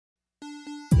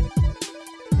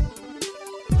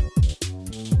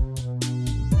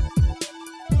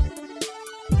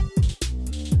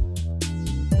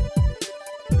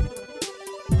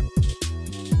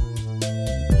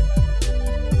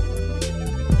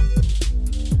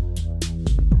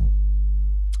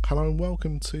hello and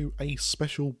welcome to a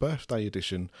special birthday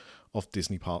edition of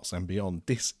Disney Parks and Beyond.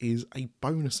 This is a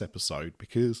bonus episode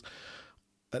because,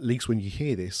 at least when you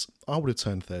hear this, I would have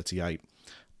turned 38.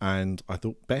 And I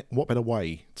thought, what better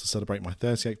way to celebrate my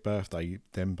 38th birthday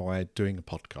than by doing a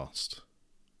podcast?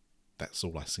 That's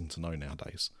all I seem to know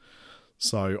nowadays.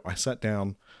 So I sat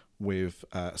down with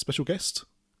a special guest.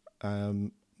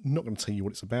 Not going to tell you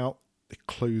what it's about. The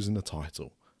clue's in the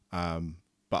title.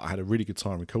 But I had a really good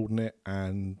time recording it.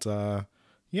 And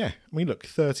look,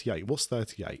 38. What's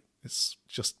 38? It's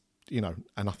just, a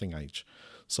nothing age.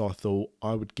 So I thought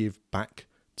I would give back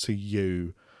to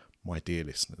you, my dear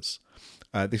listeners.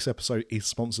 This episode is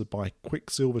sponsored by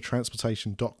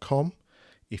QuicksilverTransportation.com.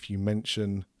 If you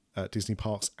mention Disney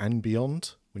Parks and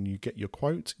Beyond, when you get your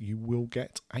quote, you will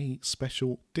get a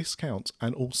special discount.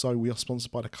 And also, we are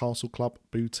sponsored by the Castle Club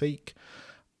Boutique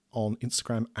on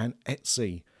Instagram and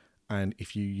Etsy. And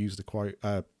if you use the quote,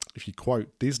 if you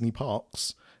quote Disney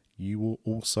Parks, you will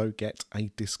also get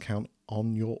a discount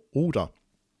on your order.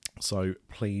 So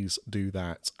please do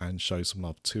that and show some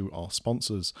love to our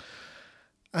sponsors.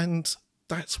 And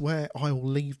that's where I will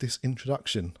leave this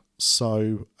introduction.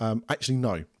 So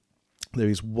no, there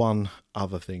is one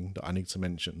other thing that I need to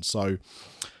mention. So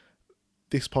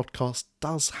this podcast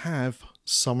does have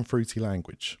some fruity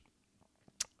language.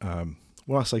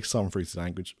 When I say some fruity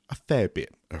language, a fair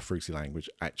bit of fruity language,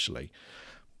 actually.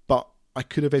 But I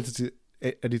could have edited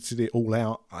it all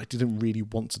out. I didn't really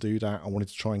want to do that. I wanted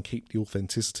to try and keep the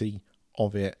authenticity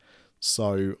of it.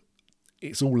 So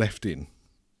it's all left in.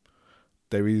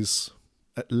 There is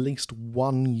at least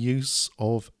one use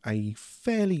of a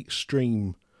fairly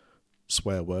extreme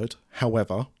swear word.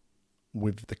 However,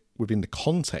 within the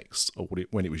context of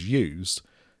when it was used,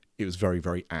 it was very,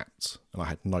 very apt. And I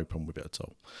had no problem with it at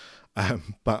all.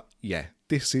 But yeah,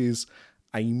 this is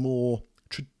a more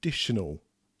traditional,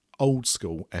 old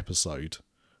school episode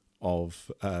of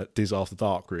Diz After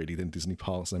Dark, really, than Disney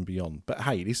Parks and Beyond. But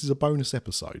hey, this is a bonus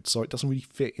episode, so it doesn't really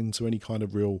fit into any kind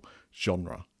of real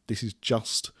genre. This is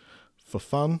just for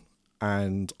fun,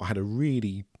 and I had a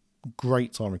really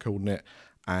great time recording it,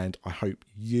 and I hope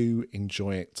you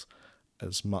enjoy it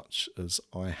as much as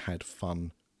I had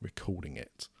fun recording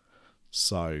it.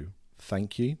 So,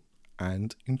 thank you.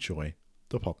 And enjoy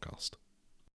the podcast.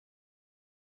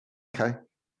 Okay.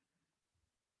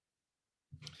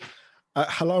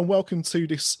 Hello and welcome to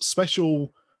this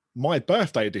special my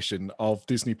birthday edition of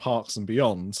Disney Parks and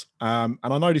Beyond. And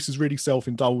I know this is really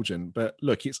self-indulgent, but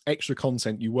look, it's extra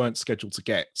content you weren't scheduled to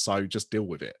get, so just deal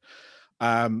with it.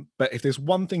 But if there's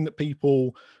one thing that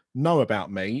people know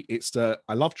about me, it's that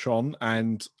I love Tron,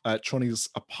 and Tron is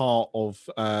a part of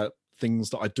things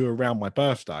that I do around my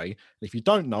birthday. And if you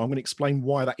don't know, I'm going to explain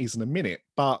why that is in a minute.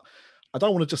 But I don't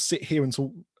want to just sit here and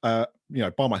talk, by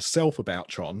myself about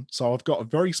Tron. So I've got a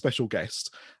very special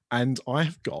guest, and I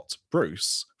have got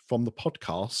Bruce from the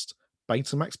podcast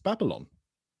Betamax Babylon.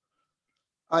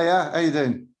 Oh yeah, how you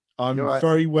doing? I'm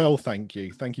very well, thank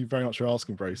you. Thank you very much for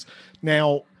asking, Bruce.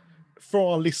 Now,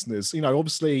 for our listeners,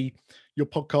 obviously your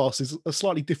podcast is a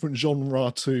slightly different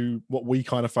genre to what we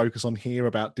kind of focus on here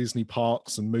about Disney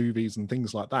parks and movies and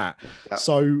things like that. Yep.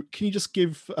 So can you just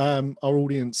give our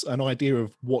audience an idea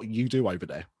of what you do over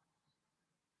there?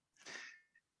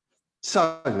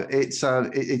 So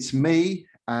it's me,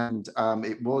 and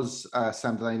it was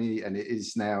Sam Delaney, and it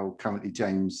is now currently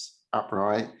James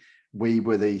Upright. We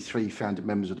were the three founding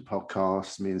members of the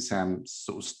podcast. Me and Sam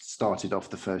sort of started off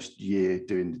the first year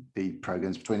doing the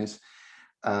programs between us.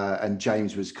 And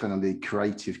James was kind of the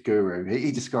creative guru.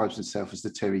 He describes himself as the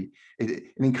Terry, in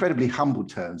incredibly humble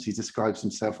terms, he describes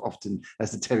himself often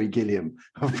as the Terry Gilliam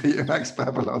of Betamax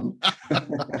Babylon.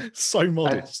 So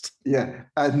modest.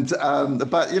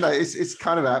 But it's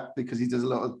kind of apt because he does a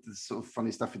lot of the sort of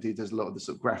funny stuff. He does a lot of the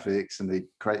sort of graphics and the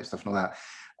creative stuff and all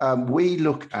that. We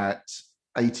look at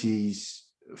 80s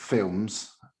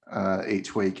films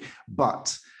each week,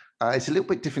 but it's a little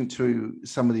bit different to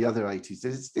some of the other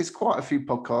 80s. There's quite a few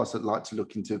podcasts that like to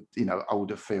look into,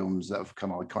 older films that have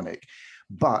become iconic.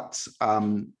 But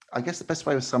I guess the best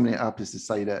way of summing it up is to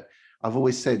say that I've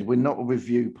always said we're not a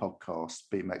review podcast,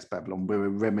 Betamax Babylon. We're a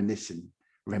reminisce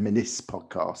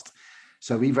podcast.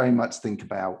 So we very much think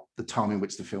about the time in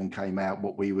which the film came out,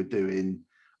 what we were doing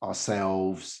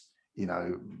ourselves,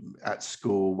 at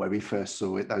school where we first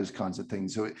saw it, those kinds of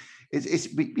things. So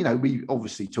we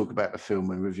obviously talk about the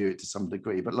film and review it to some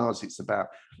degree, but largely it's about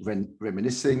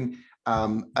reminiscing,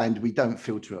 and we don't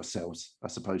filter ourselves, I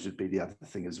suppose would be the other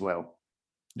thing as well.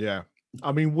 Yeah,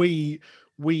 I mean,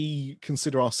 we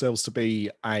consider ourselves to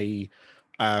be a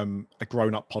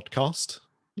grown-up podcast.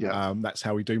 Yeah. That's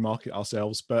how we do market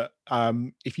ourselves. But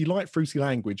if you like fruity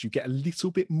language, you get a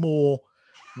little bit more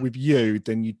with you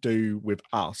than you do with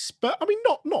us. But I mean,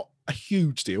 not a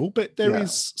huge deal, but there Yeah.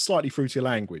 is slightly fruitier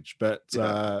language. But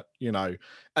Yeah. you know,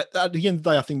 at the end of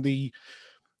the day, I think the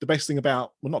best thing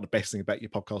about, well, not the best thing about your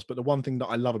podcast, but the one thing that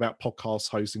I love about podcast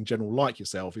hosts in general, like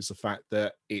yourself, is the fact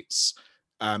that it's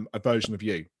a version of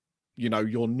you. You know,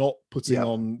 you're not putting Yeah.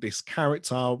 on this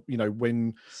character. You know,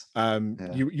 when Yeah.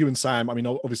 you and Sam, I mean,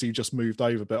 obviously you just moved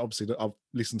over, but obviously I've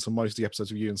listened to most of the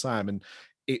episodes of you and Sam, and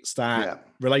it's that Yeah.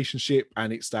 relationship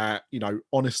and it's that, you know,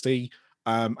 honesty.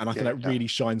 And I think that Yeah. really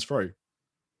shines through.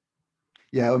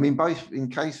 Yeah, I mean, both in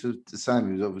case of Sam,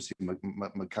 who's obviously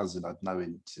my cousin, I've known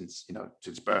him since, you know,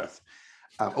 since birth,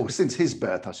 or since his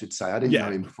birth, I should say. I didn't know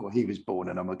Yeah. him before he was born,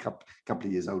 and I'm a couple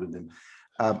of years older than him.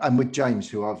 And with James,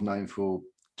 who I've known for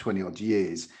 20 odd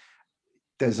years,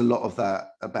 there's a lot of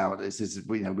that about us. Is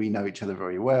we know each other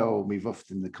very well. We've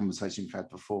often, the conversation we've had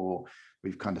before,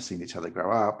 we've kind of seen each other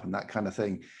grow up and that kind of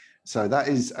thing. So that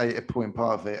is a important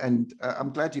part of it. And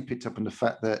I'm glad you picked up on the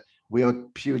fact that we are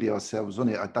purely ourselves on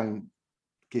it. I don't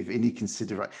give any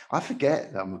consideration. I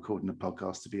forget that I'm recording a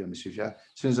podcast, to be honest with you. As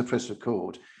soon as I press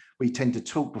record, we tend to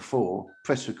talk before,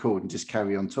 press record, and just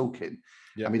carry on talking.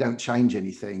 Yeah. And we don't change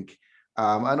anything.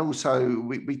 And also,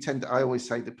 we tend to, I always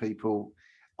say to people,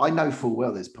 I know full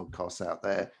well there's podcasts out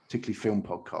there, particularly film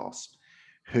podcasts,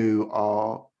 who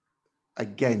are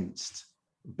against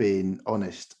being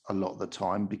honest a lot of the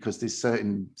time, because there's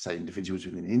certain, say, individuals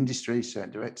within the industry,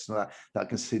 certain directors that are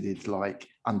considered like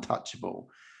untouchable.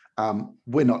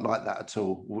 We're not like that at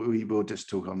all. We will just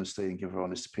talk honestly and give our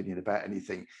honest opinion about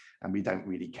anything, and we don't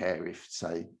really care if,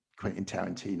 say, Quentin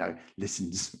Tarantino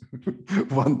listens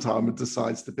one time and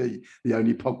decides to be the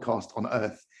only podcast on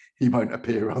earth he won't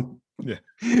appear on. Yeah.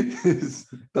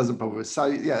 Doesn't bother us. So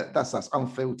yeah, that's us.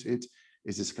 Unfiltered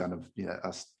is just kind of, you know,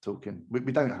 us talking.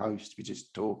 We don't host, we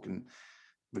just talk and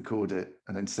record it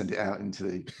and then send it out into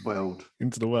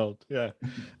the world. Yeah.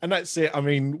 And that's it. I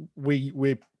mean, we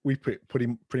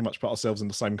pretty much put ourselves in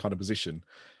the same kind of position.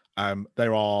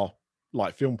 There are,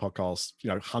 like, film podcasts, you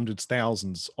know, hundreds,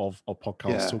 thousands of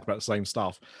podcasts talk about the same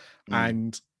stuff.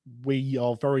 And we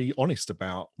are very honest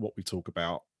about what we talk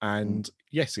about. And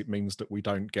yes, it means that we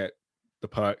don't get the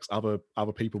perks other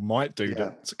people might do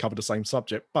to cover the same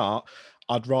subject, but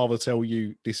I'd rather tell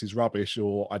you this is rubbish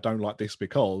or I don't like this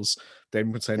because,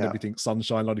 then pretend everything's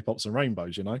sunshine, lollipops and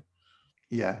rainbows, you know?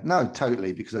 Yeah, no,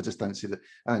 totally, because I just don't see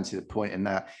the point in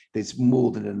that. There's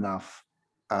more than enough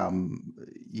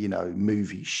you know,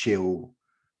 movie shill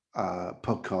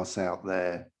podcasts out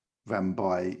there run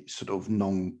by sort of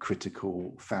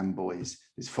non-critical fanboys.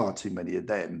 There's far too many of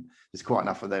them. There's quite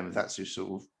enough of them. If that's your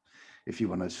sort of, if you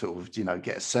want to sort of, you know,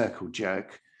 get a circle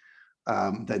jerk,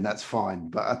 then that's fine.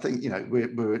 But I think, you know,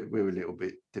 we're a little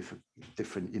bit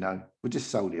different. You know, we're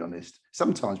just solely honest.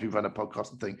 Sometimes we run a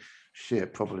podcast and think,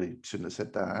 shit, probably shouldn't have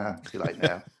said that. Too late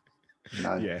now. You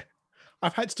know? Yeah.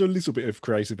 I've had to do a little bit of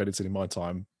creative editing in my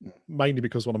time, mainly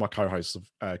because one of my co-hosts,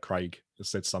 Craig, has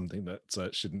said something that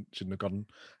shouldn't have gone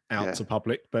out to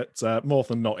public. But more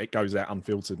often than not, it goes out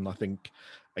unfiltered, and I think,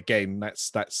 again,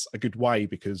 that's a good way,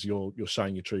 because you're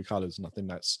showing your true colours, and I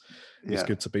think it's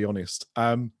good to be honest.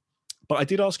 But I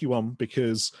did ask you one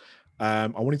because I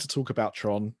wanted to talk about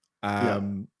Tron.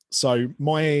 So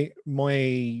my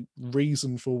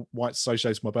reason for why it's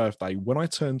associated with my birthday, when I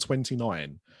turned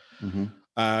 29.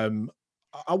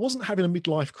 I wasn't having a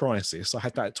midlife crisis. I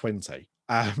had that at 20,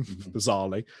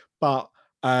 bizarrely. But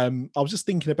I was just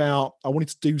thinking about, I wanted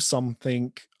to do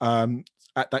something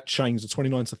at that change, the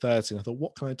 29 to 30. And I thought,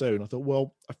 what can I do? And I thought,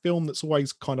 well, a film that's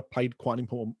always kind of played quite an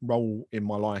important role in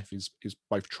my life is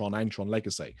both Tron and Tron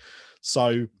Legacy.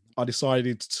 So I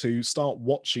decided to start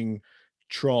watching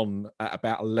Tron at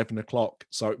about 11 o'clock,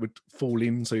 so it would fall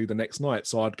into the next night.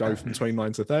 So I'd go from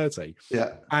 29 to 30.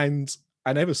 Yeah.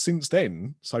 And ever since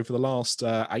then, so for the last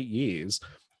 8 years,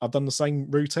 I've done the same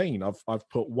routine. I've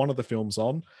put one of the films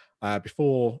on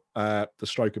before the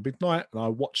stroke of midnight, and I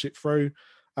watch it through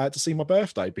to see my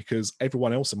birthday, because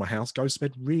everyone else in my house goes to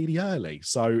bed really early.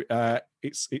 So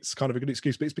it's kind of a good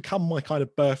excuse, but it's become my kind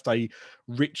of birthday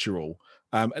ritual.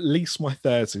 At least my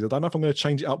 30s. I don't know if I'm going to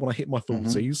change it up when I hit my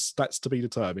 40s. That's to be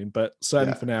determined. But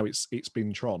certainly for now, it's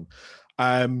been Tron.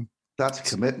 That's a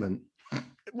commitment.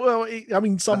 Well, I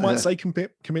mean, some might say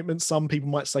commitment. Some people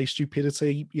might say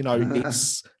stupidity. You know,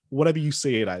 it's whatever you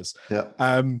see it as. Yeah.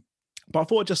 But I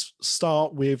thought I'd just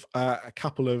start with a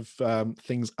couple of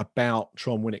things about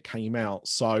Tron when it came out.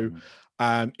 So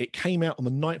it came out on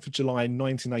the 9th of July,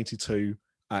 1982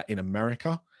 in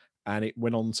America. and it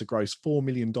went on to gross $4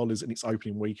 million in its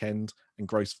opening weekend and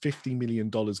gross $50 million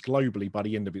globally by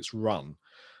the end of its run.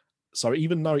 So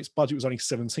even though its budget was only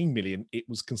 17 million, it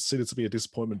was considered to be a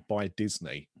disappointment by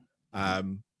Disney.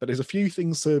 But there's a few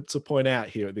things to point out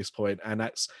here at this point, and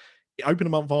that's it opened a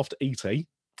month after E.T.,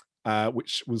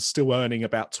 which was still earning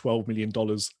about $12 million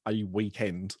a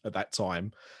weekend at that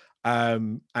time,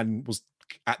 and was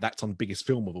at that time the biggest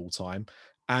film of all time.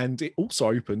 And it also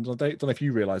opened, I don't know if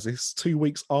you realize this, 2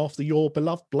 weeks after your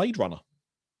beloved Blade Runner,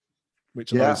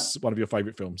 which I know is one of your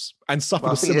favorite films, and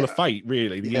suffered a similar fate,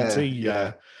 really,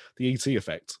 the E.T.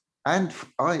 effect. And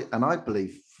I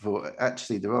believe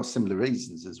there are similar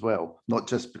reasons as well, not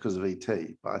just because of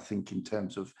E.T., but I think in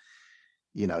terms of,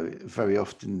 very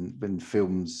often when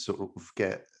films sort of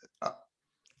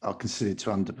are considered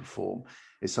to underperform,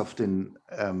 it's often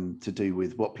to do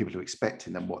with what people are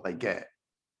expecting and what they get.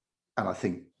 And I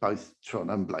think both Tron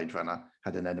and Blade Runner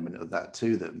had an element of that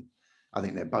to them. I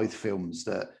think they're both films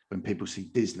that when people see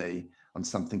Disney on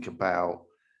something about,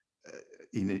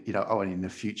 in a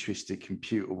futuristic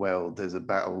computer world, there's a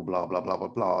battle, blah, blah, blah, blah,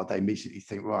 blah, they immediately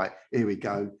think, right, here we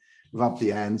go, rub the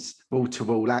hands,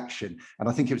 wall-to-wall action. And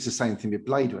I think it was the same thing with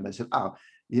Blade Runner. They said,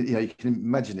 you can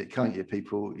imagine it, can't you?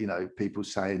 People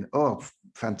saying, oh,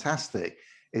 fantastic.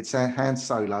 It's Han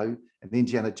Solo and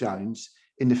Indiana Jones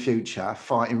in the future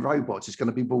fighting robots. It's going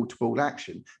to be wall-to-wall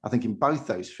action. I think in both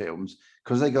those films,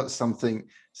 because they got something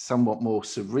somewhat more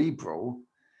cerebral,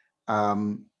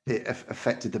 it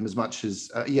affected them as much as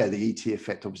the E.T.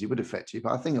 effect obviously would affect you,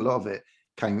 but I think a lot of it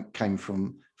came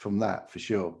from that for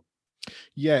sure.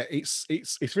 Yeah, it's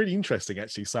really interesting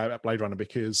actually say about Blade Runner,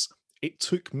 because it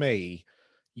took me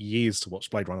years to watch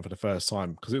Blade Runner for the first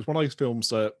time, because it was one of those films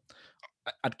that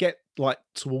I'd get like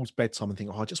towards bedtime and think,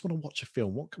 I just want to watch a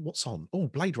film. What's on? Oh,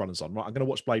 Blade Runner's on. Right, I'm going to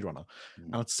watch Blade Runner.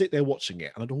 And I'd sit there watching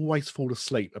it, and I'd always fall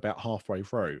asleep about halfway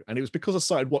through. And it was because I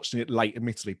started watching it late,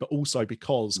 admittedly, but also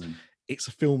because it's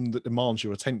a film that demands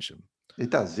your attention.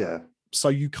 It does, yeah. So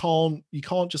you can't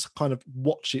just kind of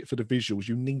watch it for the visuals.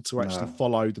 You need to actually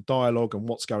follow the dialogue and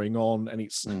what's going on. And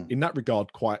it's in that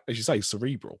regard quite, as you say,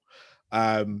 cerebral.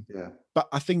 But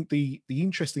I think the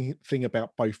interesting thing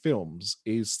about both films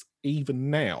is, even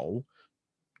now,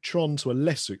 Tron to a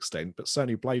lesser extent, but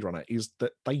certainly Blade Runner, is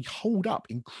that they hold up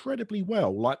incredibly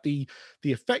well. Like the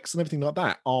effects and everything like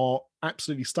that are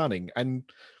absolutely stunning. And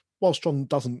whilst Tron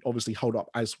doesn't obviously hold up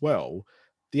as well,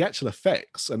 the actual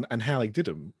effects and how they did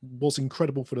them was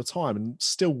incredible for the time, and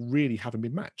still really haven't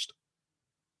been matched.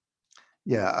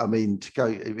 Yeah, I mean, to go,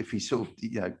 if you sort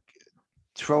of,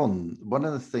 Tron, one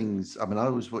of the things, I mean, I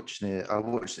watched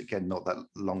it again not that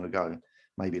long ago,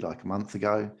 maybe like a month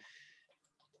ago.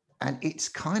 And it's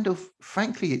kind of,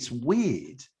 frankly, it's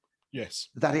weird. Yes.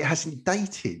 That it hasn't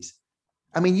dated.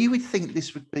 I mean, you would think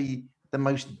this would be the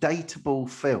most dateable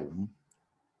film.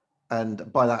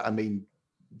 And by that, I mean,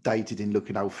 dated in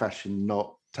looking old fashioned,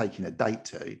 not taking a date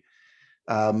to,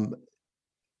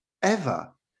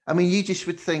 ever. I mean, you just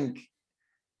would think,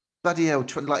 bloody hell,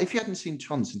 Tron, like if you hadn't seen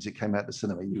Tron since it came out of the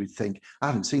cinema, you would think, I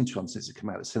haven't seen Tron since it came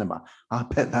out of the cinema. I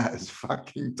bet that is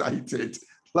fucking dated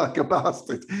like a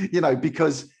bastard,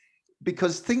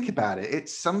 because think about it,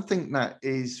 it's something that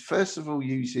is, first of all,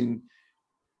 using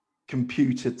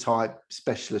computer type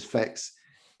special effects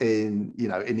in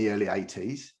the early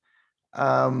 80s.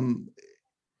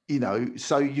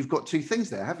 So you've got two things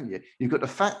there, haven't you? You've got the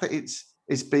fact that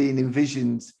it's being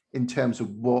envisioned in terms of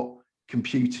what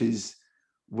computers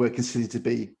were considered to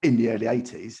be in the early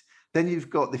 80s. Then you've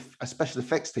got a special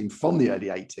effects team from the early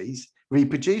 80s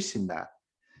reproducing that.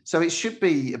 So it should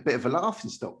be a bit of a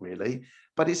laughing stock, really.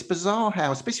 But it's bizarre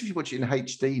how, especially if you watch it in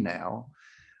HD now,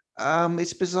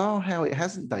 it's bizarre how it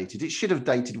hasn't dated. It should have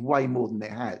dated way more than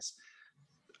it has.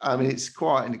 I mean, it's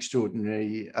quite an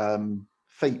extraordinary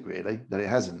feat, really, that it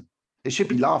hasn't. It should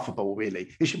be laughable,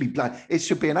 really. It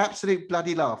should be an absolute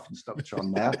bloody laughing stock,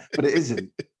 Tron, now, but it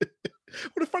isn't.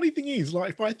 Well, the funny thing is, like,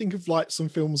 if I think of like some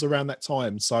films around that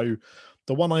time, so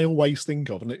the one I always think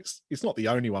of, and it's not the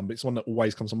only one, but it's one that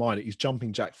always comes to mind, is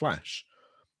Jumping Jack Flash,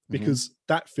 because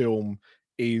that film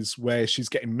is where she's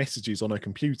getting messages on her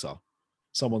computer,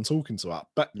 someone talking to her,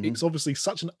 but it's obviously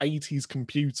such an 80s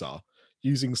computer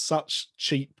using such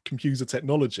cheap computer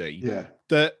technology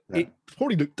that it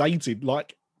probably looked dated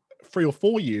like 3 or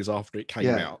 4 years after it came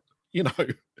out, so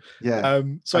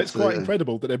absolutely. It's quite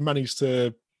incredible that they've managed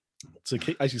to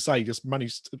keep, as you say, just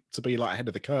managed to be like ahead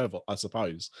of the curve, I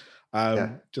suppose.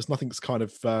 Just nothing's kind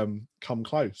of come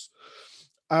close.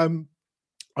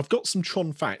 I've got some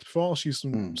Tron facts. Before I ask you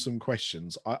some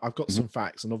questions, I've got some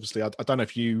facts, and obviously I don't know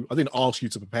if I didn't ask you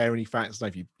to prepare any facts. I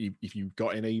don't know if you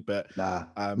got any, but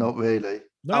not really.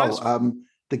 No,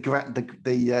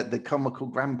 the comical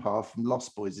grandpa from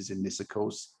Lost Boys is in this, of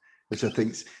course, which I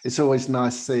think it's always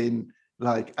nice seeing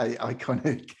like a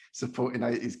iconic supporting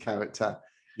 80s character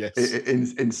Yes.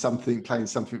 in something, playing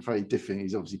something very different.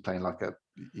 He's obviously playing like a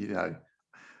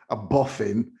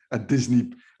boffin, a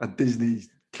Disney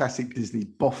classic Disney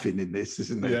boffin in this,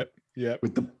 isn't it? Yeah.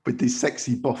 With the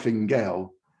sexy boffin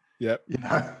girl. Yeah.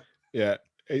 Yeah.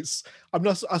 I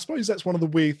suppose that's one of the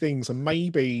weird things, and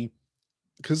maybe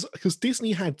because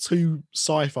Disney had two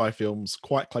sci-fi films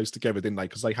quite close together, didn't they?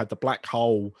 Because they had The Black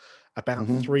Hole about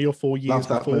 3 or 4 years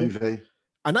before. Movie.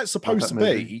 And that's supposed to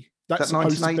be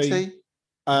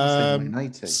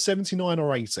 79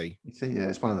 or 80. Yeah,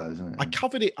 it's one of those, isn't it? I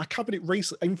covered it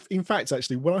recently. In fact,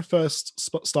 actually, when I first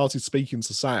started speaking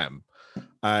to Sam,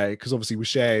 because obviously we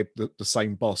share the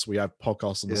same boss, we have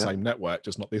podcasts on the same network,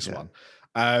 just not this one.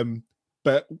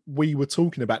 But we were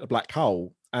talking about The Black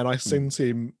Hole, and I sent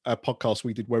him a podcast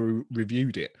we did where we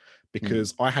reviewed it,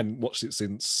 because I hadn't watched it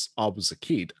since I was a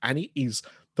kid, and it is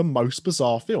the most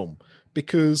bizarre film,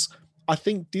 because I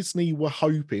think Disney were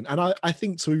hoping, and I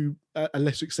think to a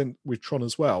lesser extent with Tron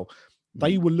as well,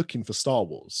 they were looking for Star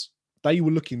Wars. They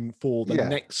were looking for the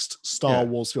next Star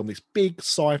Wars film, this big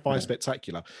sci-fi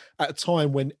spectacular, at a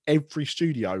time when every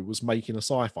studio was making a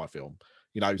sci-fi film.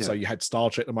 So you had Star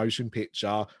Trek: The Motion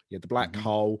Picture, you had The Black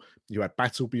Hole, you had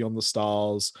Battle Beyond the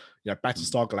Stars,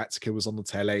 Battlestar Galactica was on the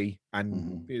telly,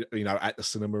 and at the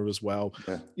cinema as well.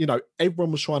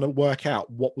 Everyone was trying to work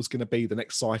out what was going to be the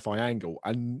next sci-fi angle,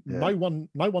 and no one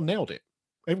nailed it.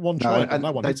 Everyone tried, but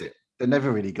no one did it. They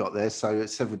never really got there. So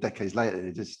several decades later,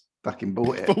 they just fucking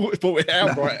bought it. bought it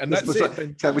outright, and that's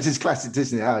it. Which is classic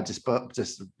Disney. Well,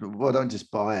 don't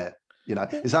just buy it.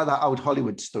 It's like that old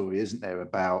Hollywood story, isn't there,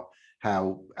 about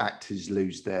how actors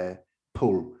lose their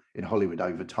pull in Hollywood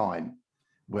over time,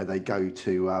 where they go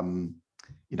to,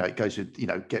 it goes to,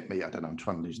 get me, I don't know, I'm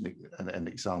trying to use an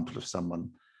example of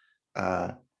someone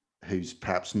who's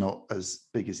perhaps not as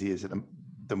big as he is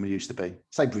than we used to be.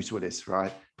 Say Bruce Willis,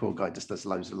 right? Poor guy just does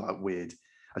loads of like weird,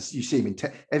 as you see him in,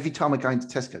 every time I go into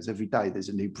Tesco's, every day there's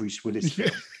a new Bruce Willis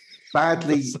film.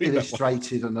 Badly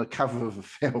illustrated on the cover of a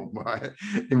film, right?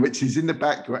 In which he's in the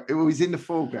background, or he's in the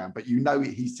foreground, but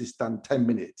he's just done 10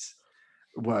 minutes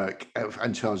work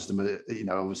and charged them,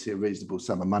 obviously a reasonable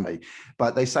sum of money.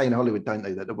 But they say in Hollywood, don't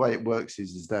they, that the way it works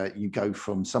is that you go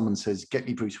from someone says, "Get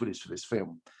me Bruce Willis for this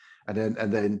film," and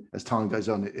then as time goes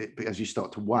on, as you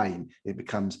start to wane, it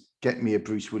becomes, "Get me a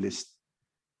Bruce Willis."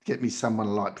 Get me someone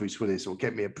like Bruce Willis, or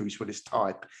get me a Bruce Willis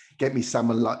type. Get me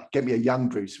a young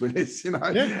Bruce Willis, And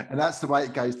that's the way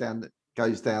it goes down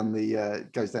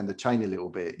the chain a little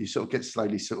bit. You sort of get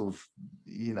slowly sort of,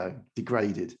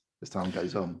 degraded as time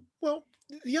goes on. Well,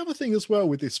 the other thing as well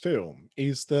with this film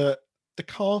is that the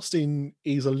casting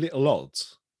is a little odd,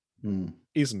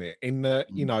 isn't it? In that,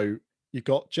 you've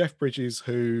got Jeff Bridges,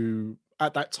 who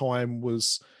at that time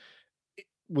was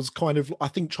kind of, I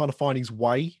think, trying to find his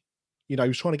way. He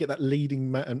was trying to get that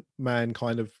leading man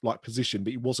kind of like position,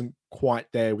 but he wasn't quite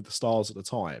there with the stars at the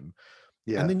time.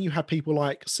 Yeah. And then you had people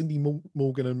like Cindy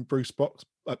Morgan and Bruce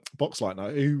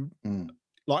Boxleitner, who,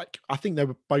 I think they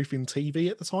were both in TV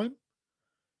at the time,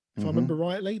 if I remember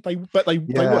rightly. They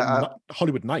weren't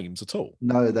Hollywood names at all.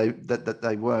 No,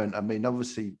 they weren't. I mean,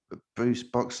 obviously, Bruce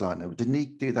Boxleitner, didn't he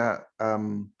do that?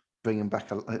 Bring him back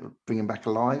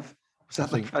alive. Was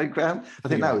that the program? I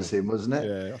think that was him, wasn't it?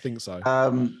 Yeah, I think so.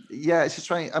 It's just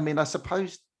strange. I mean, I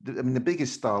suppose, the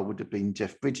biggest star would have been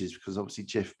Jeff Bridges, because obviously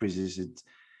Jeff Bridges had,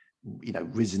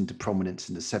 risen to prominence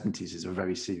in the 70s as a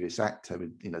very serious actor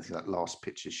with, things like Last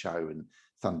Picture Show and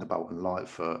Thunderbolt and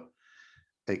Lightfoot,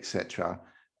 etc.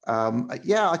 I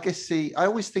guess I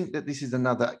always think that this is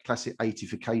another classic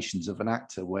 80fications of an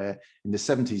actor, where in the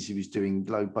 70s he was doing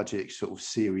low budget, sort of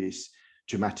serious,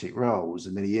 dramatic roles,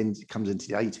 and then he comes into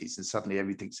the 80s and suddenly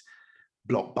everything's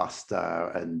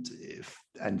blockbuster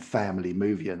and family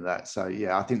movie and that. So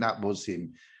I think that was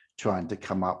him trying to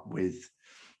come up with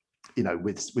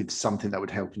with something that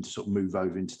would help him to sort of move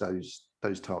over into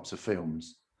those types of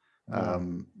films.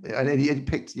 And he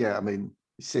picked, I mean,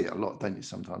 you see it a lot, don't you,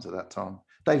 sometimes at that time.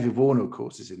 David Warner, of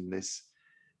course, is in this,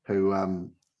 who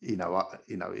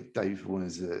David Warner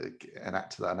is an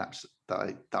actor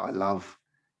that I love.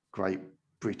 Great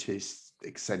British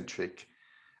eccentric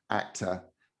actor,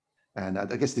 and I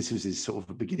guess this was his sort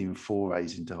of beginning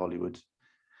forays into Hollywood.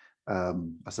 I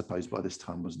suppose by this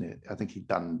time, wasn't it? I think he'd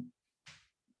done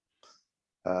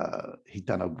a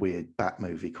weird Bat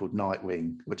movie called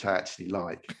Nightwing, which I actually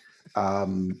like,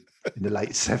 in the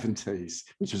late 70s,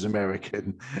 which was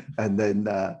American, and then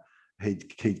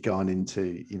he'd gone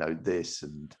into this,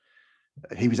 and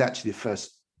he was actually the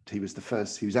first he was the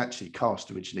first. He was actually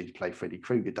cast originally to play Freddy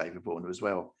Krueger, David Warner, as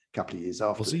well, a couple of years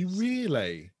after. Was he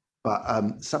really?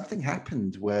 But something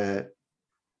happened where,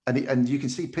 and you can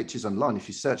see pictures online if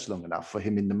you search long enough for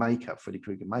him in the makeup, Freddy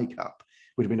Krueger makeup.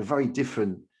 Would have been a very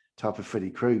different type of Freddy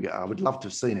Krueger. I would love to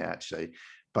have seen it actually.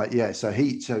 But yeah, so I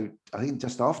think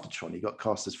just after Tron, he got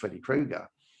cast as Freddy Krueger.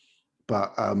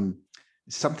 But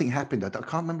something happened. I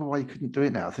can't remember why he couldn't do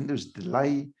it now. I think there was a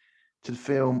delay to the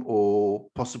film, or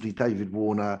possibly David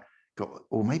Warner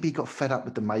or maybe he got fed up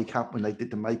with the makeup when they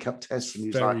did the makeup test, and he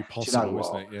was very like, possible, you know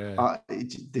isn't it? Yeah.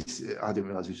 I didn't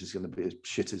realize it was just going to be as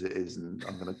shit as it is, and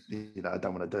I'm going to, I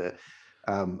don't want to do it.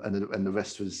 And the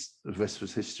rest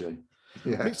was history.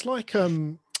 Yeah, it's like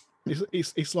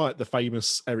it's like the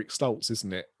famous Eric Stoltz,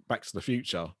 isn't it? Back to the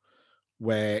Future,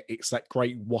 where it's that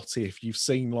great what if. You've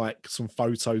seen like some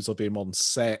photos of him on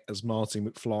set as Marty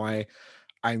McFly,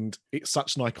 and it's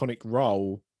such an iconic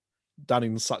role done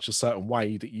in such a certain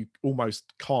way that you almost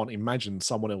can't imagine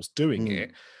someone else doing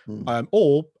it.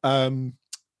 Or Tom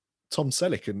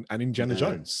Selleck and Indiana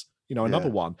Jones, another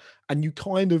one. And you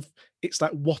kind of, it's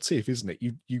that what if, isn't it?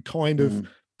 You kind of,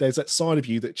 there's that side of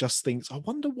you that just thinks, I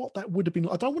wonder what that would have been.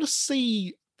 I don't want to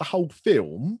see the whole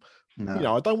film.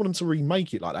 No. I don't want them to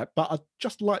remake it like that, but I'd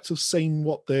just like to have seen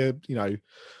what the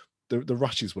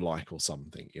rushes were like or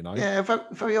something, Yeah,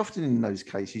 very often in those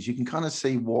cases, you can kind of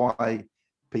see why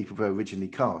people were originally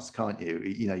cast, can't you?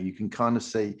 You can kind of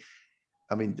see,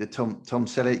 I mean, the Tom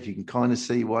Selleck, you can kind of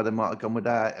see why they might have gone with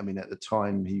that. I mean, at the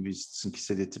time, he was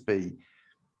considered to be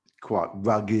quite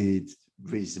rugged,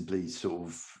 reasonably sort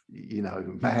of,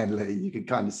 manly. You can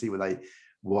kind of see where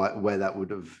that would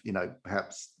have,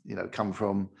 perhaps, come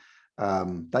from.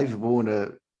 David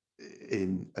Warner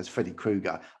as Freddy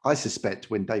Krueger, I suspect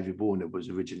when David Warner was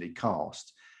originally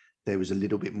cast, there was a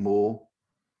little bit more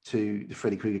to the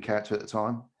Freddy Krueger character at the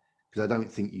time, because I don't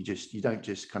think you don't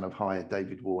just kind of hire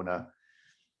David Warner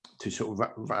to sort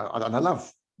of, and I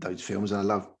love those films and I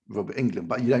love Robert Englund,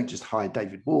 but you don't just hire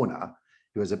David Warner,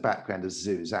 who has a background as a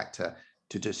serious actor,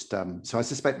 to just so I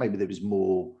suspect maybe there was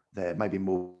more there, maybe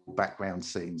more background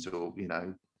scenes or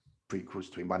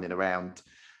prequels to him running around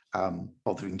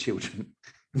bothering children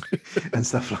and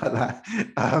stuff like that.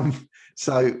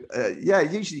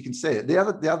 Usually you can see it. The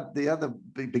other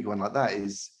big one like that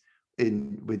is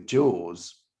with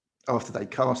Jaws. After they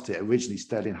cast it, originally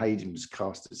Sterling Hayden was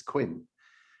cast as Quint,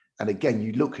 and again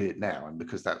you look at it now, and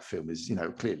because that film is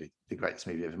clearly the greatest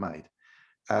movie ever made,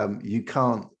 you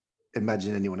can't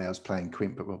imagine anyone else playing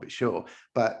Quint but Robert Shaw.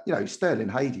 But Sterling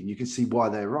Hayden, you can see why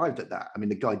they arrived at that. I mean,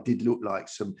 the guy did look like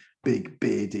some big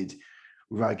bearded,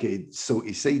 rugged,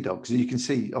 salty sea dog. So you can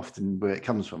see often where it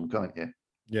comes from, can't you?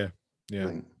 Yeah.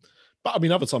 But I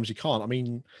mean, other times you can't. I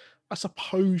mean, I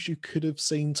suppose you could have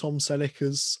seen Tom Selleck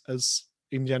as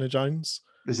Indiana Jones.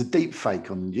 There's a deep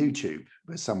fake on YouTube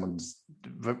where someone's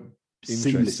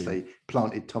seamlessly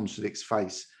planted Tom Selleck's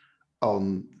face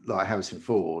on like Harrison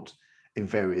Ford in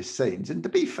various scenes. And to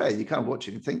be fair, you kind of watch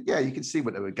it and think, yeah, you can see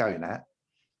what they were going at.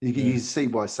 You can see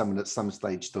why someone at some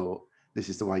stage thought this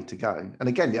is the way to go. And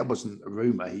again, that wasn't a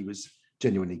rumor. He was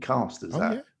genuinely cast as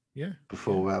that. Yeah.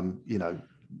 Before,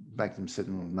 Magnum said,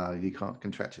 no, you can't,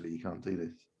 contractually, you can't do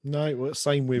this. No, well,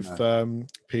 same with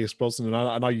Pierce Brosnan. And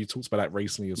I know you talked about that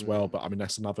recently as well, but I mean,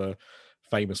 that's another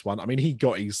famous one. I mean, he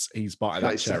got his bite of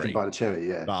that cherry. Bite of cherry,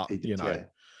 yeah. But,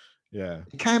 yeah.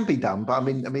 It can be done, but I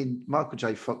mean, Michael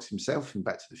J. Fox himself in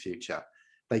Back to the Future,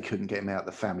 they couldn't get him out of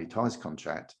the Family Ties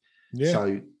contract. Yeah.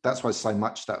 So that's why so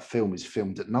much that film is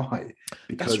filmed at night,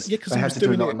 because they had to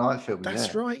do a lot of night filming.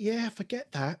 That's right. Yeah,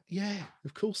 forget that. Yeah,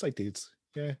 of course they did.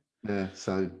 Yeah. Yeah.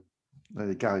 So there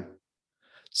you go.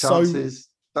 Chances,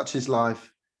 such is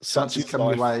life. Chances come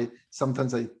your way.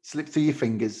 Sometimes they slip through your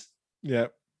fingers. Yeah.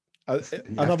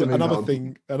 Another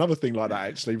thing like that,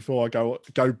 actually, before I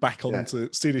go back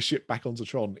onto steer the ship back onto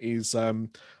Tron, is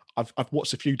I've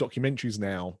watched a few documentaries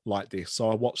now like this. So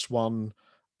I watched one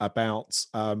about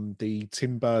the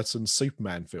Tim Burton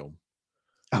Superman film.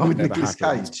 Oh, with Nicolas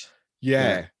Cage.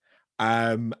 Yeah.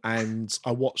 And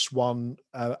I watched one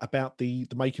about the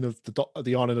making of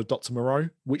the Island of Dr. Moreau,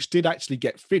 which did actually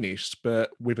get finished, but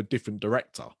with a different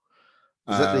director.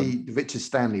 Was that the Richard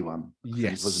Stanley one?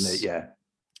 Yes. Wasn't it? Yeah.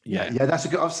 That's a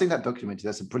good. I've seen that documentary.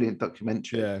 That's a brilliant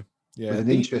documentary. Yeah. With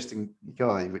an interesting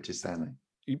guy, Richard Stanley.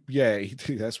 Yeah,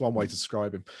 that's one way to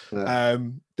describe him. Yeah.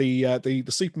 The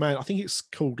Superman, I think it's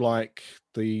called like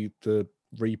the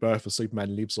Rebirth of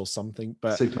Superman Lives or something.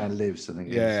 But Superman Lives, I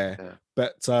think. Yeah.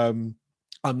 But the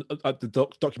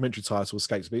documentary title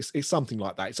escapes me. It's something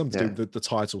like that. It's something to do with the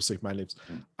title Superman Lives,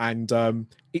 and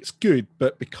it's good.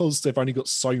 But because they've only got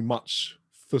so much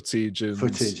footage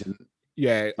and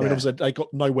Yeah, I mean, Yeah. obviously they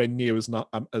got nowhere near as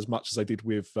much as they did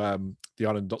with the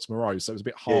Island of Dr. Moreau, so it was a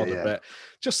bit harder. Yeah. But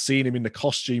just seeing him in the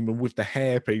costume and with the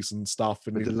hairpiece and stuff,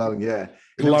 and With the his long, yeah,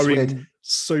 it looks weird. glowing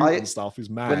suit I and stuff is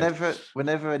mad.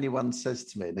 whenever anyone says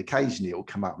to me, and occasionally it will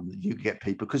come up, and you get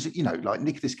people because like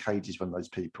Nicolas Cage is one of those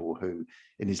people who,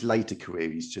 in his later career,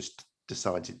 he's just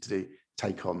decided to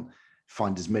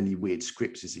find as many weird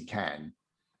scripts as he can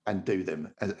and do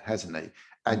them, hasn't he?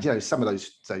 And some of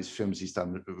those films he's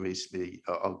done recently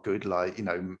are good. Like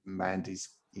Mandy's,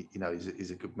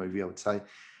 is a good movie, I would say.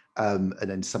 And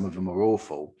then some of them are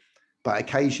awful. But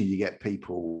occasionally you get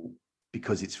people,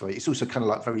 because it's also kind of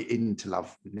like very into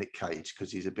love with Nick Cage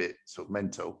because he's a bit sort of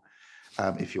mental,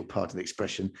 if you'll pardon the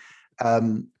expression.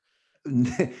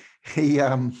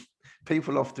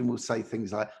 People often will say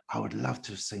things like, "I would love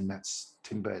to have seen that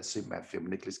Tim Burton Superman film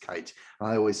with Nicolas Cage," and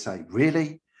I always say,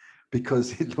 "Really?"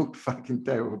 Because it looked fucking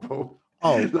terrible.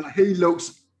 Oh, like, he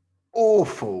looks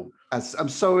awful. I'm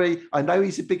sorry, I know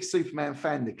he's a big Superman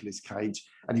fan, Nicolas Cage,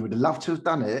 and he would have loved to have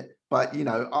done it. But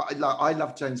I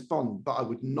love James Bond, but I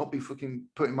would not be fucking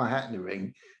putting my hat in the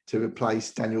ring to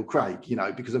replace Daniel Craig,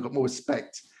 because I've got more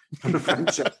respect for the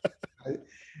franchise.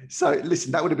 So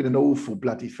listen, that would have been an awful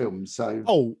bloody film. So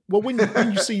well, when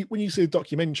you see the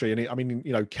documentary,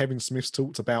 and Kevin Smith's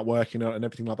talked about working on it and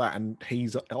everything like that, and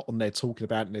he's on there talking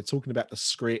about it, and they're talking about the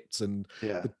scripts and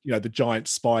the giant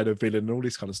spider villain and all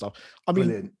this kind of stuff. I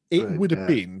mean, it would have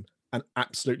been an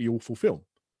absolutely awful film.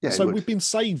 Yeah, so we've been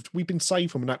saved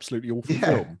from an absolutely awful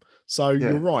film. So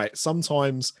you're right.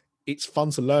 Sometimes it's fun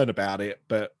to learn about it,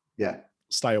 but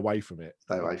stay away from it.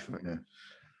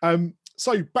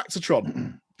 So back to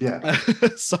Tron. Yeah.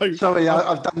 Sorry,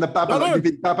 I've done the Babylon. No. You've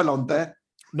been Babylon there.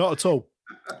 Not at all.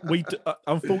 We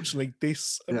unfortunately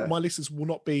my listeners will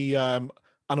not be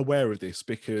unaware of this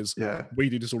because we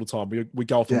do this all the time. We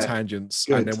go off on tangents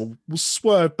and then we'll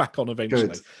swerve back on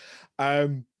eventually.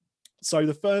 So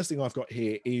the first thing I've got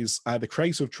here is the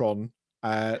creator of Tron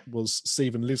was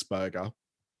Steven Lisberger,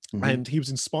 and he was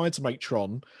inspired to make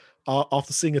Tron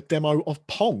after seeing a demo of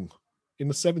Pong in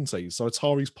the 70s. So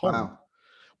Atari's Pong. Wow.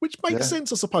 Which makes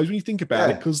sense, I suppose, when you think about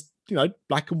it, because,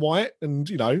 black and white and,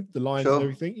 the lines and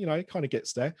everything, it kind of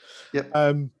gets there. Yep.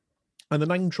 And the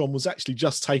name Tron was actually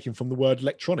just taken from the word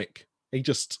electronic. He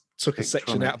just took a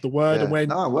section out of the word and went,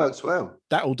 "No, it works well.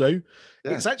 That'll do."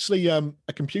 Yeah. It's actually a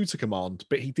computer command,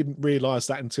 but he didn't realize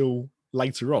that until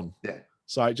later on. Yeah.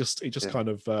 So it just kind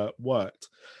of worked.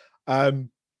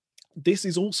 This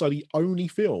is also the only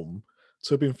film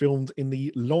to have been filmed in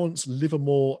the Lawrence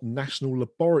Livermore National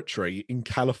Laboratory in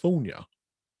California.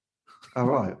 All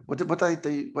right. What did they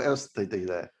do? What else did they do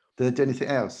there? Did they do anything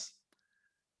else?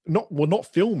 Not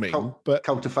filming, but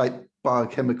cultivate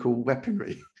biochemical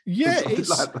weaponry. Yeah,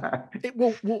 it's like that.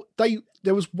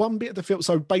 There was one bit of the film.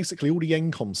 So basically, all the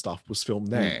NCOM stuff was filmed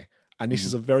there, and this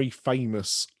is a very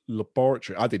famous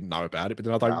laboratory. I didn't know about it, but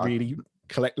then I don't really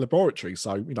collect laboratories,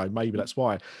 so maybe that's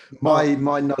why. My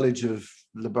knowledge of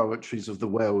laboratories of the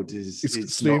world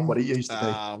is not what it used to be.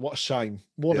 What a shame!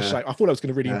 What a shame! I thought I was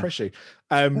going to really impress you.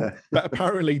 But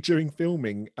apparently, during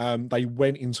filming, they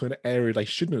went into an area they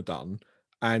shouldn't have done,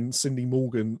 and Cindy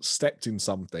Morgan stepped in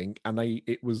something, and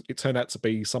it turned out to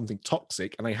be something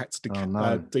toxic, and they had to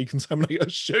decontaminate her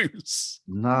shoes.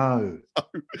 No.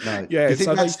 Yeah, do you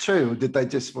think that's true, or did they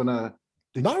just want to?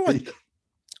 No,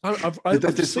 Did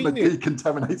they just want to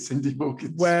decontaminate Cindy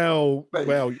Morgan? Well,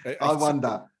 I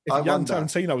wonder. If young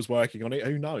Tarantino was working on it,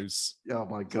 who knows? Oh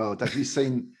my God! Have you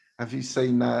seen? Don't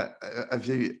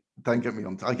get me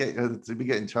on. We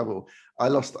get in trouble. I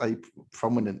lost a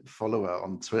prominent follower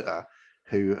on Twitter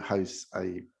who hosts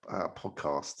a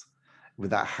podcast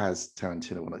that has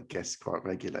Tarantino on it, guests quite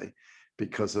regularly,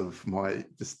 because of my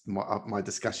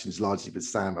discussions largely with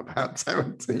Sam about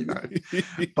Tarantino.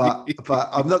 but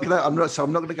I'm not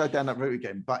gonna go down that route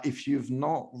again. But if you've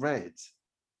not read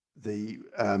the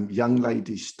young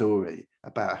lady's story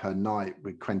about her night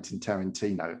with Quentin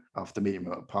Tarantino after meeting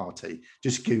him at a party,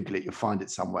 just Google it, you'll find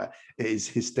it somewhere. It is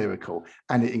hysterical,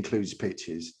 and it includes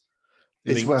pictures.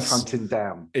 It's worth hunting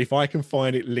down. If I can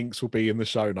find it, links will be in the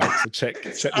show notes. So check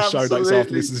the show notes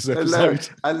after listening to this episode.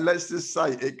 And let's just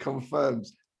say it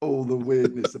confirms all the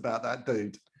weirdness about that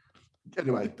dude.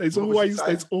 Anyway, there's always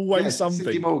something.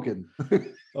 Cindy Morgan.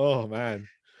 Oh man,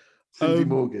 Cindy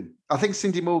Morgan. I think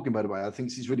Cindy Morgan, by the way, I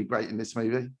think she's really great in this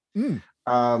movie.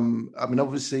 I mean,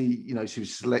 obviously, she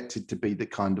was selected to be the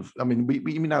kind of. I mean,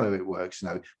 we know how it works.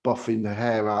 Boffing the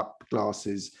hair up,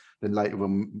 glasses. Then later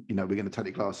on, we're going to take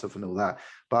the glass off and all that.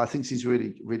 But I think she's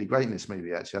really, really great in this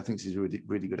movie. Actually, I think she's a really,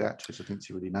 really good actress. I think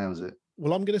she really nails it.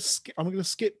 Well, I'm going to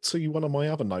skip to one of my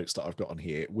other notes that I've got on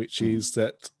here, which is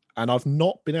that and I've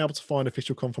not been able to find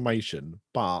official confirmation,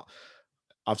 but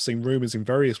I've seen rumors in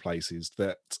various places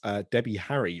that Debbie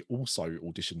Harry also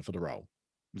auditioned for the role.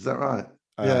 Is that right?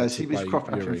 Yeah, to she was play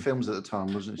cropping up in Yuri. films at the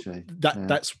time, wasn't she?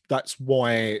 That's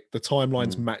why the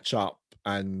timelines Mm. match up,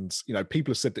 and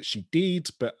people have said that she did,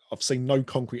 but I've seen no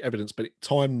concrete evidence. But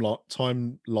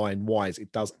timeline wise,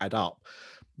 it does add up.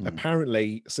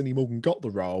 Apparently, Cindy Morgan got the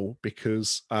role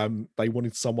because they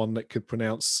wanted someone that could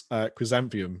pronounce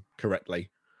chrysanthemum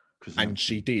correctly, and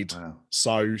she did. Wow.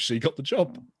 So she got the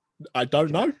job. I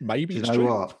don't know. Maybe Do it's you know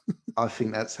true. what? I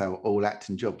think that's how all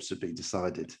acting jobs should be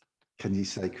decided. Can you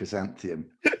say chrysanthemum?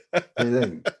 Do you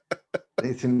think? Do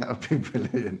you think that would be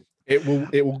brilliant? It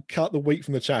will cut the wheat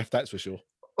from the chaff, that's for sure.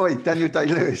 Oi, Daniel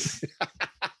Day-Lewis.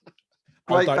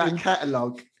 Great back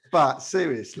catalogue, but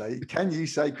seriously, can you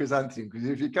say chrysanthemum? Because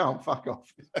if you can't, fuck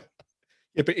off.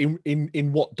 Yeah, but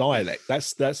in what dialect?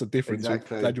 That's a difference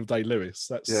Exactly. with Daniel Day-Lewis.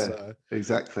 That's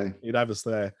exactly. You'd have us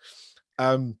there.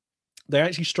 They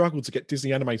actually struggled to get Disney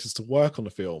animators to work on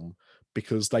the film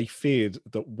because they feared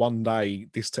that one day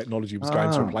this technology was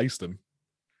going to replace them.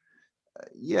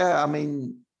 Yeah, I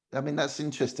mean that's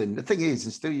interesting. The thing is,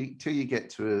 until you get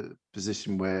to a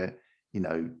position where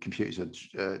computers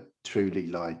are truly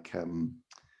like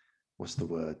what's the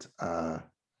word?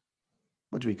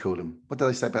 What do we call them? What do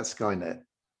they say about Skynet?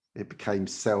 It became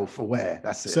self-aware.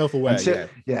 That's it. Self-aware,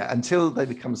 until they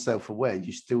become self-aware,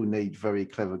 you still need very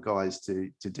clever guys to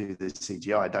do the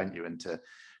CGI, don't you? And to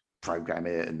program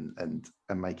it and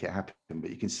make it happen. But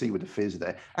you can see where the fears are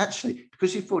there. Actually,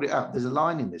 because you brought it up, there's a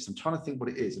line in this. I'm trying to think what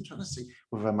it is. I'm trying to see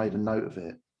whether I made a note of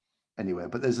it anywhere.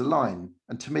 But there's a line,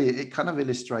 and to me, it kind of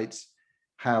illustrates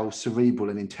how cerebral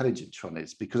and intelligent Tron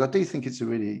is, because I do think it's a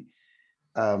really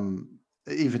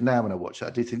even now when I watch it,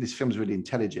 I do think this film's really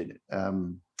intelligent.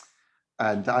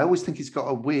 And I always think it's got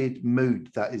a weird mood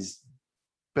that is,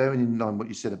 bearing in mind what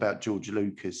you said about George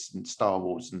Lucas and Star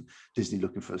Wars and Disney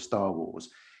looking for a Star Wars.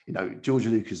 George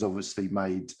Lucas obviously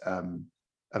made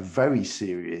a very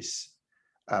serious,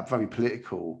 very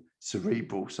political,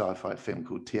 cerebral sci-fi film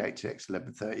called THX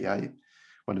 1138,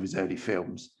 one of his early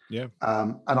films. Yeah.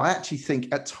 And I actually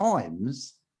think at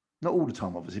times, not all the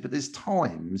time, obviously, but there's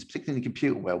times, particularly in the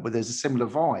computer world, where there's a similar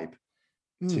vibe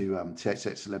to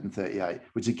THX 1138,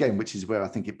 which is where I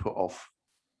think it put off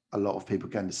a lot of people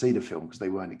going to see the film because they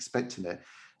weren't expecting it.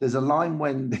 There's a line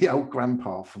when the old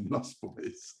grandpa from Lost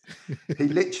Boys, he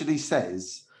literally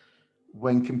says,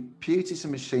 when computers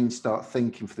and machines start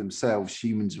thinking for themselves,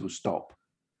 humans will stop.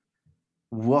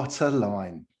 What a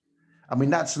line. I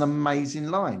mean, that's an amazing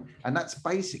line. And that's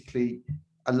basically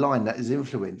a line that has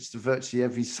influenced virtually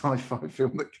every sci-fi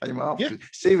film that came after,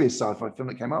 serious sci-fi film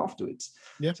that came afterwards.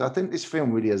 Yeah. So I think this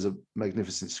film really has a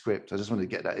magnificent script. I just wanted to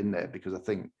get that in there because I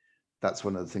think that's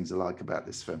one of the things I like about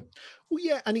this film. Well,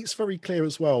 yeah, and it's very clear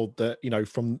as well that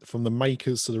from the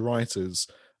makers to the writers,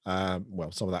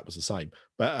 well, some of that was the same,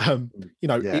 but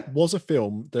it was a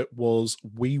film that was,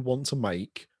 we want to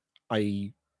make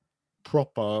a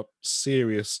proper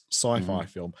serious sci-fi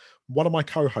film. One of my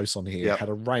co-hosts on here had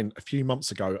a rant a few months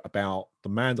ago about The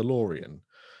Mandalorian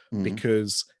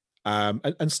because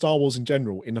and Star Wars in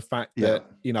general, in the fact that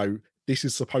this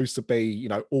is supposed to be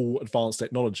all advanced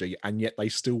technology, and yet they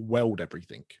still weld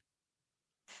everything.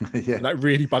 And that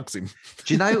really bugs him.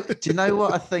 Do you know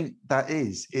what I think that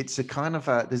is? It's a kind of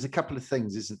there's a couple of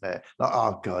things, isn't there? Like,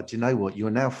 oh God, do you know what? You're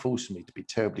now forcing me to be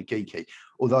terribly geeky.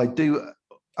 Although I do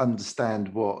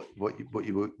understand what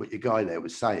your guy there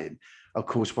was saying. Of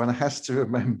course, one has to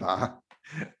remember,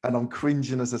 and I'm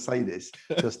cringing as I say this,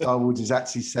 that Star Wars is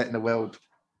actually set in a world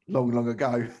long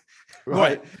ago,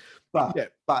 right?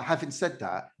 But having said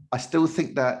that, I still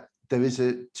think that there is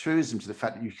a truism to the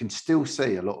fact that you can still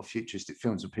see a lot of futuristic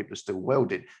films and people are still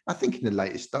welding. I think in the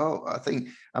latest I think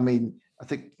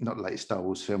not the latest Star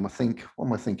Wars film. I think, what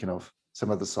am I thinking of?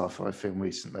 Some other sci-fi film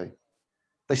recently.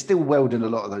 They still weld in a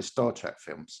lot of those Star Trek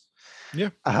films. Yeah.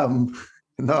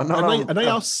 They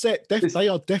are set. They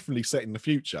are definitely set in the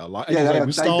future. Like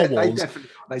with Star Wars,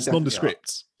 it's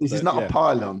nondescript. This is not a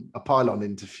pylon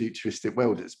into futuristic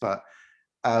welders, but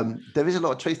there is a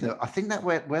lot of truth in it. I think that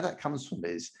where that comes from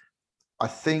is, I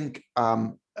think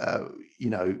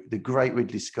the great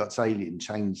Ridley Scott's Alien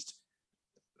changed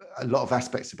a lot of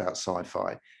aspects about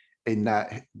sci-fi. In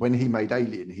that, when he made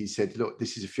Alien, he said, "Look,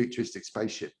 this is a futuristic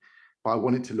spaceship, but I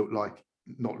want it to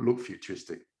not look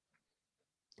futuristic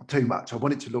too much. I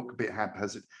want it to look a bit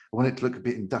haphazard. I want it to look a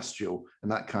bit industrial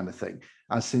and that kind of thing."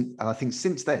 And I think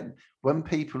since then, when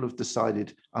people have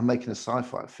decided, I'm making a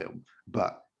sci-fi film,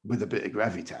 but with a bit of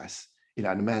gravitas, The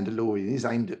Mandalorian is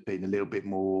aimed at being a little bit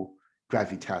more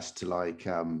gravitas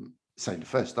to say the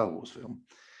first Star Wars film.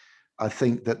 I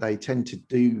think that they tend to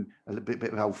do a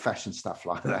bit of old-fashioned stuff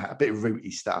like that, a bit of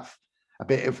rooty stuff, a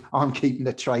bit of I'm keeping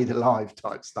the trade alive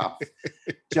type stuff,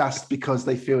 just because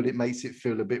they feel it makes it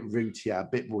feel a bit rootier, a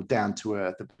bit more down to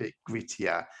earth, a bit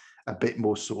grittier, a bit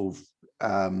more sort of,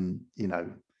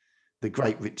 the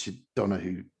great Richard Donner,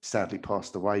 who sadly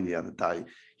passed away the other day,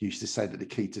 used to say that the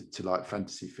key to like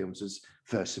fantasy films is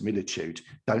verisimilitude.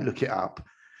 Don't look it up.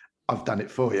 I've done it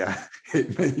for you.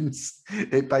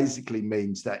 It basically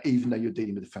means that even though you're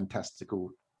dealing with a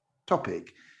fantastical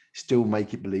topic, still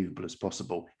make it believable as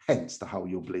possible. Hence the whole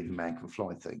 "you'll believe a man can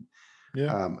fly" thing.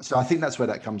 Yeah. So I think that's where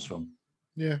that comes from.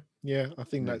 Yeah. I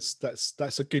think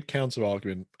that's a good counter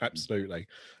argument. Absolutely.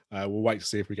 We'll wait to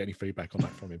see if we get any feedback on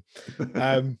that from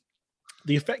him.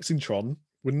 The effects in Tron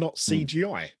were not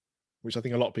CGI, which I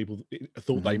think a lot of people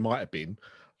thought they might have been.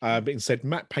 But instead,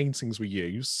 matte paintings were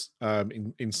used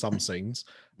in some scenes,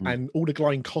 and all the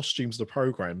glowing costumes of the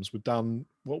programs were done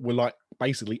what were like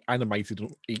basically animated on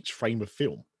each frame of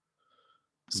film.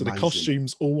 So the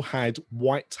costumes all had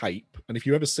white tape, and if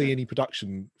you ever see any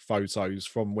production photos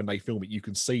from when they film it, you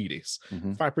can see this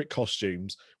fabric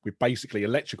costumes with basically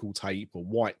electrical tape or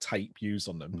white tape used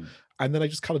on them, and then they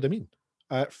just coloured them in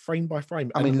frame by frame.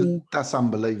 I mean, that's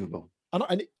unbelievable.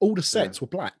 And all the sets were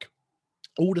black.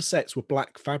 All the sets were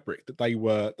black fabric that they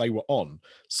were on.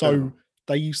 So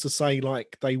they used to say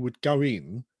like they would go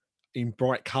in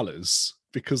bright colours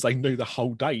because they knew the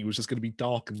whole day was just going to be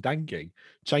dark and dangy,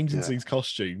 changing these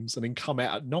costumes and then come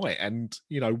out at night. And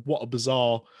what a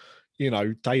bizarre,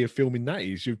 day of filming that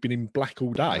is. You've been in black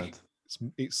all day.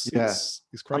 It's crazy.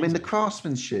 I mean, the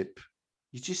craftsmanship,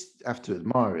 you just have to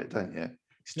admire it, don't you?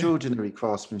 Extraordinary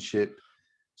craftsmanship.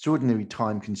 Extraordinary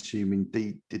time-consuming,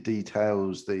 the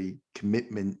details, the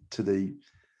commitment to the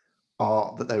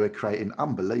art that they were creating.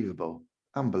 Unbelievable.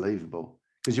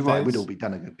 Because you're right, we'd all be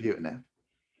done a computer now.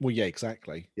 Well, yeah,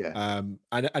 exactly. Yeah.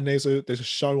 And there's a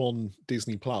show on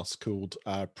Disney Plus called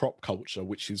Prop Culture,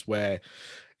 which is where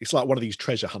it's like one of these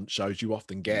treasure hunt shows you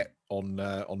often get on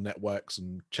networks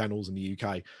and channels in the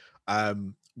UK,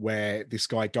 where this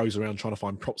guy goes around trying to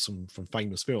find props from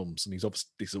famous films, and he's obviously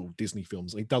these are all Disney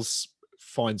films, and he does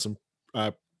find some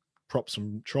props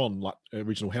from Tron, like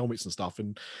original helmets and stuff,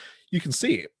 and you can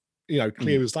see it,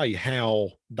 clear as day how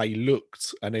they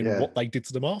looked, and then what they did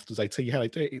to them after. They tell you how they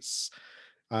do it.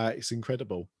 It's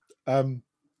incredible.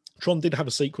 Tron did have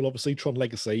a sequel, obviously, Tron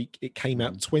Legacy. It came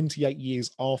out 28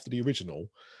 years after the original,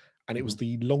 and it was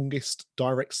the longest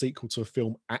direct sequel to a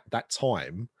film at that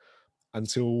time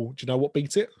until, do you know what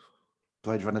beat it?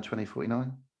 Blade Runner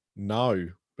 2049? No,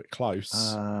 but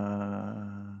close.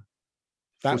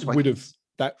 That would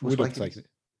have taken it.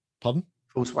 Pardon?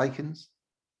 Force Awakens?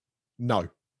 No.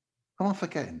 Am I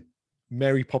forgetting?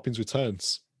 Mary Poppins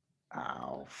Returns.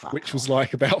 Oh, fuck. Which was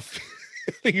like about,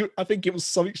 I think it was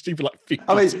something stupid like 50.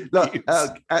 I mean, look,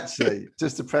 actually,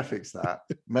 just to preface that,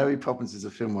 Mary Poppins is a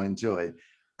film I enjoy,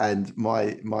 and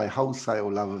my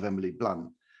wholesale love of Emily Blunt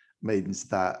means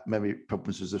that Mary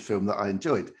Poppins was a film that I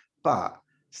enjoyed, but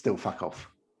still fuck off.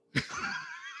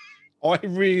 I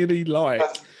really like.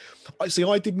 See,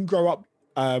 I didn't grow up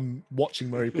watching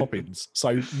Mary Poppins,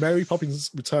 so Mary Poppins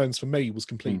Returns for me was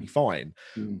completely fine.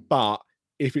 But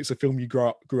if it's a film you grew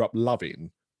up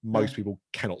loving, most people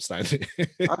cannot stand it.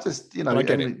 I just,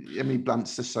 Emily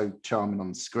Blunt's just so charming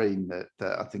on screen that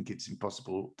I think it's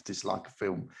impossible to dislike a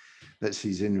film that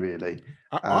she's in. Really,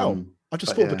 I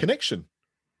just thought of a connection,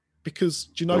 because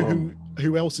do you know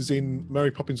who else is in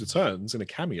Mary Poppins Returns in a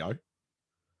cameo?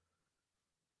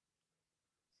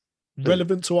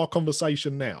 Relevant to our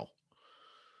conversation now.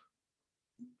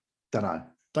 Don't know.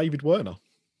 David Werner.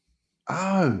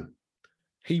 Oh.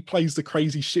 He plays the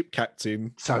crazy ship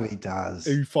captain. So he does.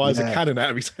 Who fires a cannon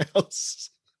out of his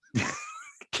house.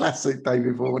 Classic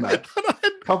David Warner.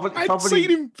 I'd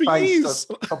seen him for years.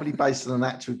 Probably based on an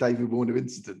actual David Warner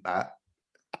incident, that.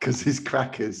 Because his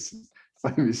crackers,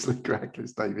 famously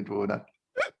crackers, David Warner.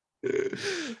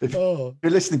 If you're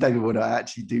listening, David Warner, I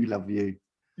actually do love you.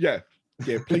 Yeah,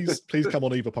 please come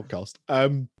on either podcast.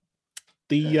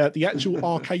 The actual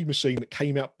arcade machine that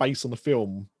came out based on the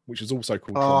film, which is also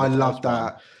called I love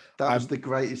that. That was the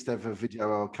greatest ever video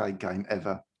arcade game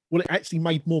ever. Well, it actually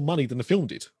made more money than the film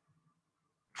did.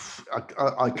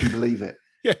 I can believe it.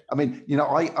 Yeah. I mean,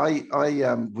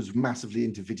 I was massively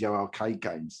into video arcade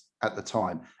games at the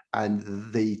time,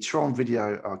 and the Tron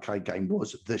video arcade game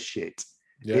was the shit.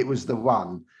 Yeah. It was the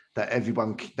one that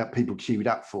people queued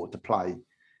up for to play.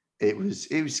 It was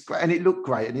great, and it looked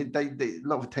great, and they a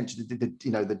lot of attention to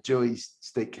the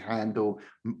joystick handle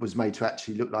was made to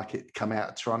actually look like it come out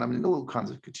of Tron. I mean, all kinds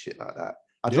of good shit like that.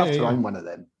 I'd love to own one of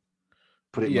them.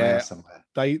 Put it in my house somewhere.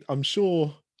 I'm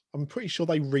sure I'm pretty sure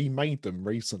they remade them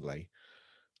recently,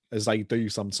 as they do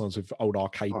sometimes with old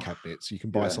arcade cabinets. You can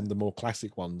buy some of the more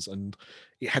classic ones, and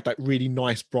it had that really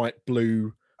nice bright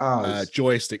blue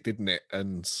joystick, didn't it?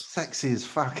 And sexy as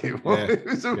fuck it was. It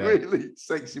was a really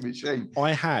sexy machine.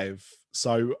 I have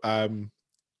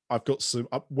I've got some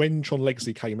when Tron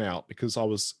Legacy came out, because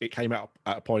it came out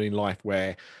at a point in life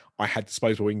where I had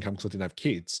disposable income because I didn't have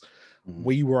kids.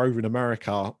 We were over in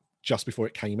America just before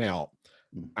it came out,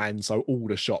 and so all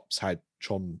the shops had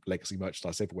Tron Legacy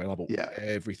merchandise everywhere, and I bought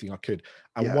everything I could.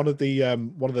 And one of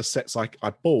the sets I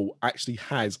bought actually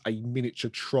has a miniature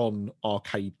Tron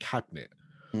arcade cabinet.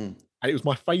 And it was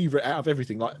my favorite out of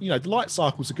everything. Like, the light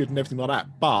cycles are good and everything like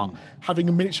that, but having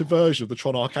a miniature version of the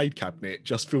Tron arcade cabinet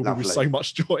just filled me with so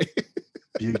much joy.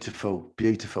 Beautiful.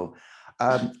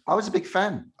 I was a big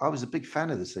fan. I was a big fan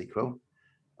of the sequel.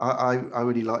 I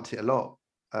really liked it a lot.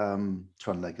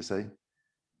 Tron Legacy.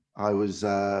 I was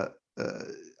I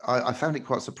found it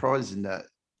quite surprising that,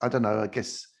 I don't know, I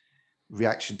guess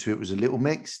reaction to it was a little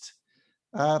mixed.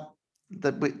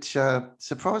 Which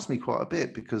surprised me quite a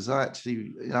bit, because I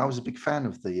actually, I was a big fan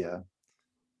of the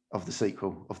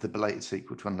sequel, of the belated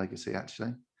sequel, Tron Legacy.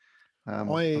 Actually, I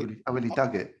really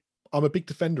dug it. I'm a big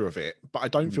defender of it, but I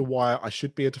don't feel why I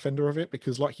should be a defender of it,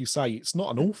 because, like you say, it's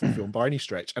not an awful film by any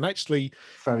stretch, and actually,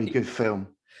 very good film.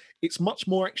 It's much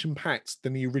more action packed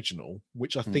than the original,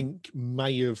 which I think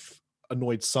may have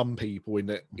annoyed some people in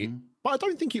that but I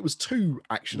don't think it was too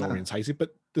action orientated.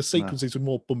 But the sequences were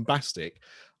more bombastic.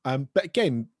 But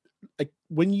again,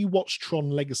 when you watch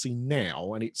Tron Legacy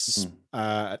now, and it's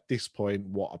at this point,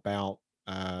 what, about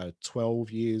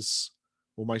 12 years,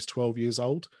 almost 12 years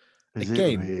old?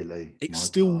 It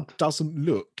still doesn't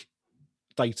look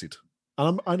dated.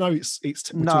 I know it's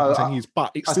 10 years,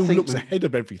 but it still looks ahead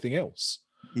of everything else.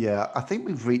 Yeah, I think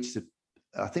we've reached a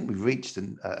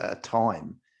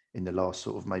time in the last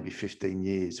sort of maybe 15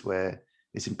 years where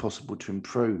it's impossible to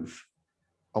improve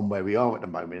on where we are at the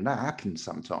moment, and that happens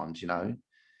sometimes.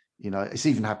 It's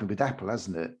even happened with Apple,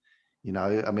 hasn't it?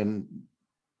 I mean,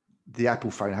 the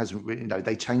Apple phone hasn't really,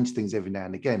 they change things every now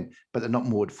and again, but they're not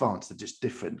more advanced, they're just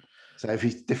different. So if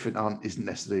it's different, isn't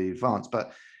necessarily advanced.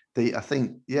 But the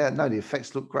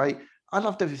effects look great. I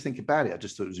loved everything about it. I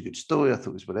just thought it was a good story. I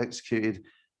thought it was well executed.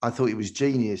 I thought it was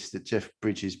genius that Jeff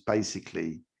Bridges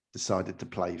basically decided to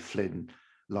play Flynn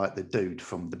like the dude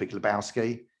from The Big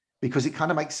Lebowski, because it kind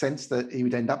of makes sense that he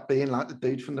would end up being like the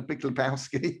dude from The Big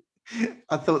Lebowski.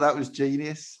 I thought that was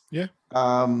genius. Yeah.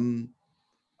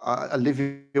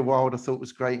 Olivia Wilde, I thought,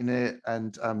 was great in it.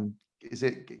 And is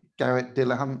it Garrett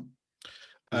Dillahunt?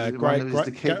 Garrett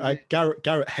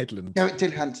Hedlund.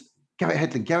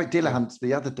 Garrett Dillahunt's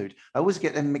the other dude. I always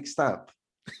get them mixed up.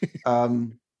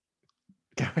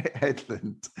 Garrett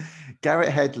Hedlund.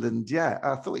 Yeah,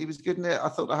 I thought he was good in it. I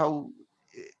thought the whole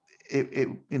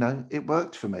it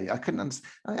worked for me. I couldn't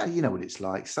understand. You know what it's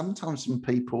like. Sometimes some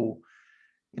people,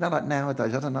 like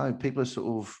nowadays, I don't know, people are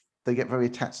sort of, they get very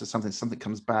attached to something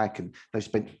comes back, and they've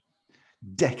spent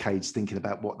decades thinking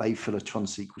about what they feel a Tron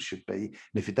sequel should be.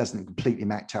 And if it doesn't completely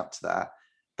match up to that,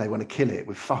 they want to kill it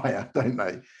with fire, don't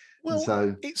they? Well, and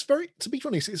so it's to be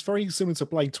honest, it's very similar to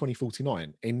Blade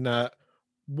 2049 in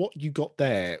what you got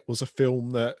there was a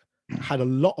film that had a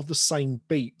lot of the same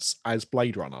beats as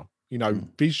Blade Runner.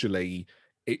 Visually,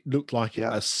 it looked like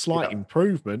a slight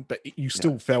improvement, but you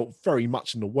still felt very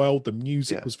much in the world. The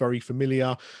music was very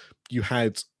familiar. You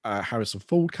had Harrison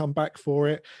Ford come back for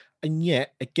it, and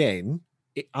yet again,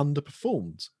 it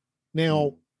underperformed.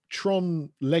 Now,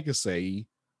 Tron Legacy,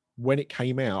 when it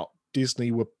came out,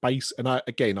 Disney were and I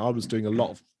was doing a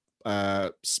lot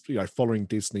of following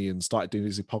Disney and started doing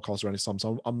Disney podcasts around this time,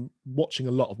 so I'm watching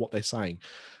a lot of what they're saying,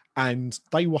 and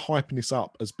they were hyping this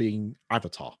up as being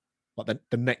Avatar, like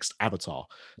the next Avatar.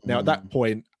 Now, at that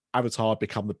point, Avatar had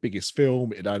become the biggest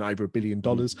film. It earned over $1 billion.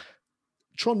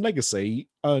 Tron Legacy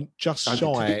earned just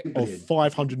shy of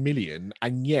 500 million,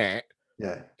 and yet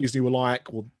Disney were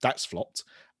like, well, that's flopped.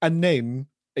 And then,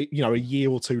 a year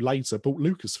or two later, bought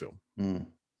Lucasfilm.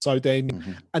 So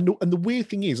then, and the weird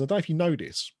thing is, I don't know if you know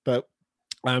this, but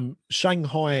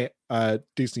Shanghai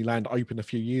Disneyland opened a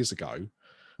few years ago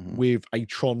with a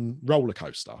Tron roller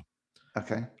coaster.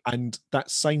 Okay. And that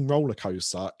same roller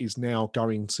coaster is now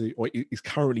is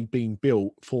currently being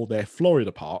built for their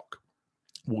Florida park,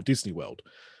 Walt Disney World,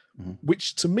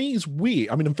 which to me is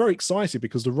weird. I mean, I'm very excited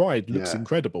because the ride looks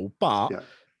incredible, but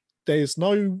there's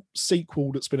no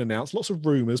sequel that's been announced. Lots of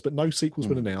rumors, but no sequel's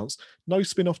been announced. No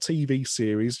spin-off TV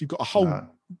series. You've got a whole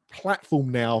platform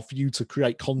now for you to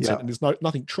create content, and there's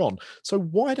nothing Tron. So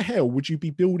why the hell would you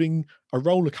be building a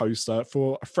roller coaster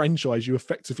for a franchise you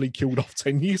effectively killed off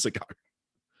 10 years ago?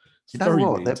 It's You know very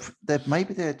what? weird.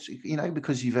 They're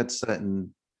because you've had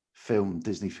certain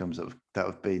Disney films that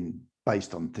have been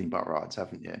based on theme park rides,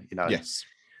 haven't you? Yes.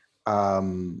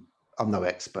 I'm no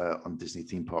expert on Disney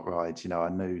theme park rides. I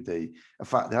knew in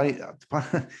fact,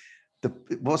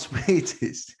 what's weird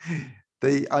is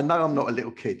I know I'm not a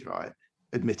little kid, right?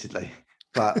 Admittedly,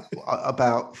 but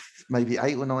about maybe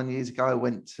 8 or 9 years ago, I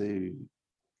went to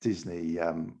Disney.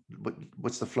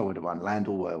 What's the Florida one? Land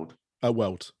or World?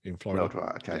 World in Florida. World,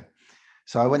 right? Okay. Yeah.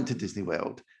 So I went to Disney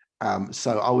World.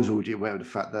 So I was already aware of the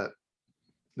fact that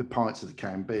the Pirates of the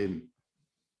Caribbean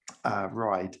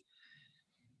ride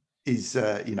is,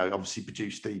 obviously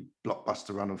produced the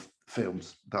blockbuster run of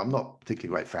films that I'm not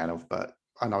particularly a great fan of, but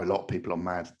I know a lot of people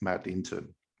are madly into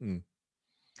them. Mm.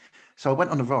 So I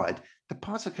went on the ride. The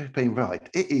Pirates of the Caribbean ride,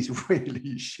 it is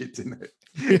really shit in it.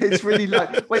 It's really low.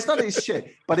 Well, it's not that it's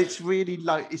shit, but it's really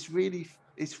low. It's really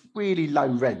low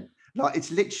rent. Like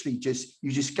it's literally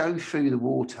you just go through the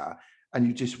water and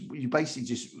you basically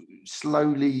just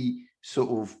slowly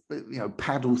sort of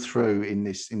paddle through in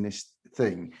this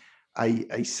thing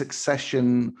a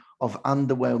succession of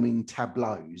underwhelming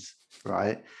tableaus,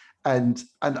 right? And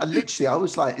literally I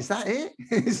was like, is that it?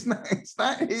 Is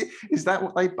that it? Is that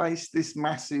what they based this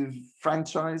massive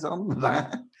franchise on?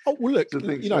 That? Oh well, look,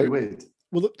 It's very weird.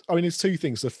 Well, I mean, there's two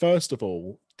things. So first of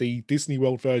all, the Disney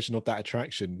World version of that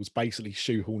attraction was basically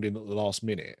shoehorned in at the last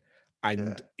minute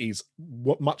and is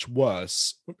much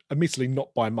worse. Admittedly,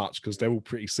 not by much because they're all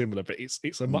pretty similar, but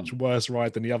it's a much worse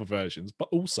ride than the other versions. But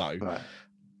also,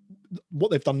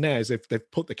 what they've done now is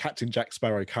they've put the Captain Jack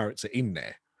Sparrow character in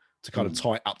there to kind of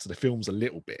tie it up to the films a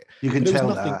little bit. You can tell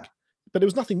that. But there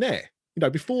was nothing there.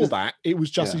 Before that, it was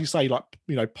just, as you say, like,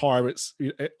 pirates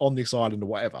on this island or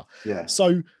whatever. Yeah.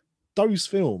 So those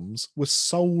films were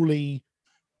solely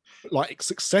like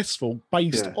successful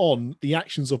based on the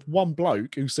actions of one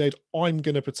bloke who said, I'm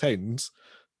going to pretend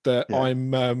that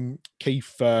I'm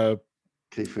Keith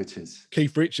Richards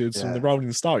from the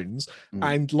Rolling Stones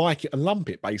and like it and lump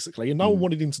it, basically. And no one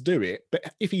wanted him to do it. But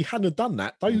if he hadn't done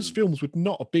that, those films would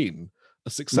not have been a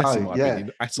success, in my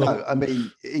opinion, at all. No, I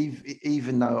mean,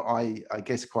 even though I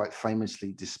guess quite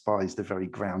famously despise the very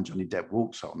ground Johnny Depp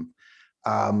walks on,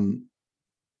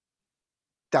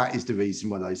 that is the reason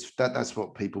why that's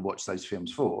what people watch those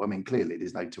films for. I mean, clearly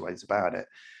there's no two ways about it.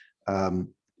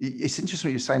 It's interesting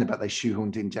what you're saying about they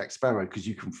shoehorned in Jack Sparrow, because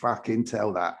you can fucking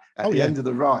tell that at the end of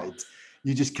the ride,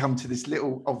 you just come to this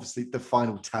little, obviously the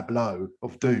final tableau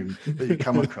of doom that you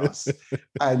come across.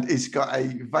 And it's got a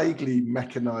vaguely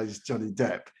mechanized Johnny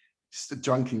Depp,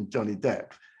 drunken Johnny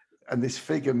Depp. And this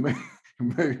figure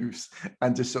moves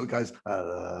and just sort of goes,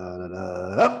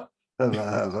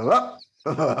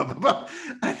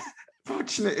 and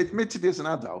fortunately, admittedly as an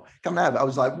adult, coming out of it, I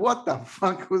was like, what the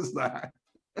fuck was that?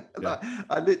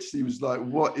 I literally was like,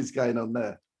 what is going on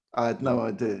there? I had no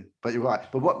idea, but you're right.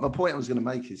 But what my point I was going to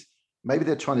make is, maybe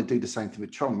they're trying to do the same thing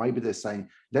with Tron. Maybe they're saying,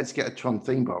 let's get a Tron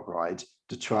theme park ride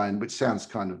to try and, which sounds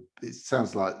it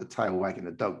sounds like the tail wagging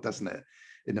the dog, doesn't it?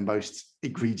 In the most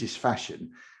egregious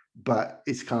fashion. But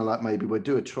it's kind of like, maybe we'll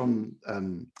do a Tron,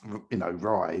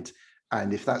 ride.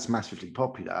 And if that's massively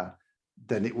popular,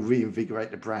 then it will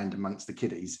reinvigorate the brand amongst the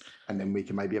kiddies. And then we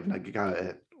can maybe have another go at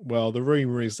it. Well, the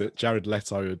rumor is that Jared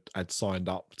Leto had signed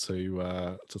up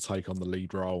to take on the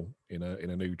lead role in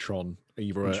a new Tron,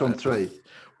 either Tron 3.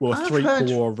 A 3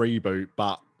 or a reboot,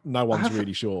 but no one's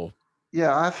really sure.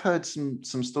 Yeah, I've heard some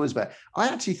stories about it. I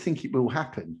actually think it will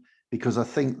happen, because I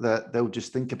think that they'll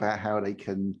just think about how they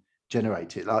can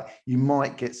generate it. Like, you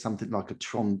might get something like a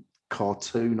Tron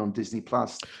cartoon on Disney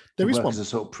Plus. There is one as a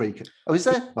sort of pre. Oh, is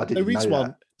there? I didn't know one.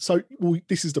 That. So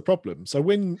this is the problem. So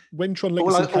when Tron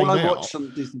Legacy came out, all I watched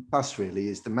on Disney Plus really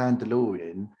is The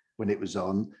Mandalorian when it was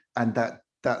on, and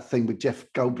that thing with Jeff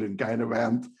Goldblum going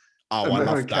around America,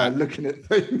 I love that, looking at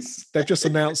things. They've just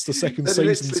announced the second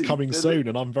season's coming soon,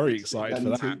 and I'm very excited for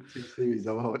that. Two series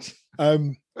I watch.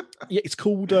 It's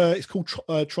called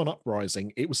Tron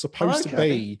Uprising. It was supposed to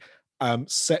be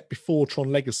set before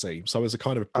Tron Legacy, so as a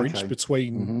kind of a bridge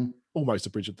between almost a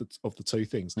bridge of the two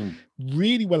things.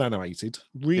 Really well animated,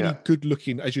 really good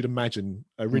looking, as you'd imagine,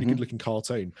 a really good looking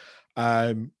cartoon.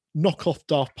 Knock off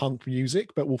Daft Punk music,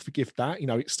 but we'll forgive that.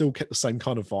 It still kept the same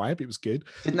kind of vibe. It was good.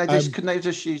 Couldn't they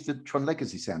just use the Tron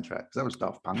Legacy soundtrack? Because that was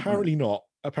Daft Punk. Apparently not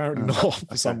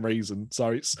for some reason.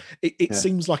 So it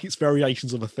seems like it's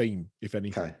variations of a theme, if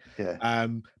anything.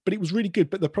 But it was really good.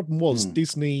 But the problem was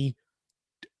Disney,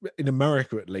 in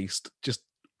America at least, just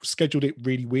scheduled it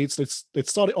really weird. So they'd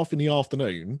start it off in the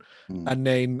afternoon, and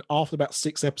then after about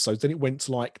 6 episodes, then it went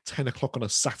to like 10 o'clock on a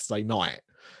Saturday night.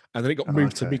 and then it got Oh,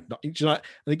 moved to okay. midnight. You know,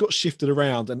 and it got shifted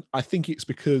around. And I think it's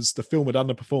because the film had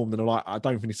underperformed, and they're like, I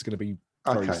don't think this is going to be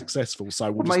very Okay. successful,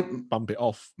 so we'll Well, just maybe bump it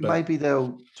off. But maybe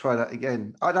they'll try that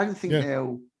again. I don't think yeah,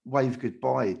 they'll wave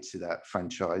goodbye to that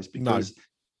franchise no, because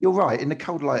you're right. In the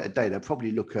cold light of day, they'll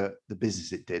probably look at the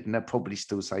business it did, and they'll probably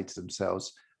still say to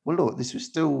themselves, "Well, look, this was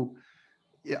still.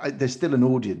 Yeah, there's still an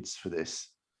audience for this,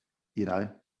 you know."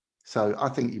 So I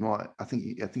think you might. I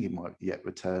think it might yet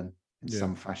return in yeah,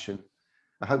 some fashion.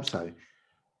 I hope so.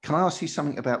 Can I ask you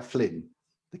something about Flynn,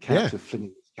 the yeah, character of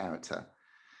Flynn, character?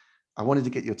 I wanted to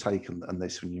get your take on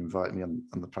this when you invited me on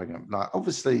the program. Like,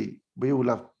 obviously, we all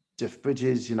love Jeff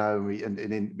Bridges, you know, we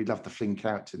love the Flynn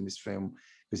character in this film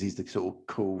because he's the sort of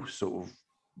cool, sort of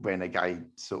renegade,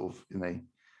 Snake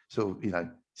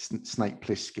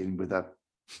Plissken with a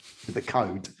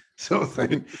code sort of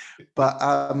thing.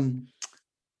 But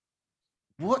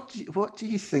what do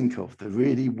you think of the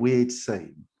really weird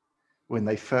scene when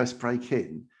they first break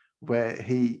in, where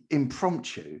he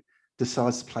impromptu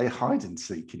decides to play hide and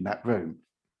seek in that room?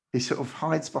 He sort of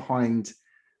hides behind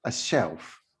a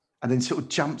shelf and then sort of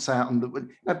jumps out on the.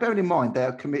 Now, bearing in mind they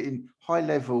are committing high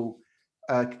level,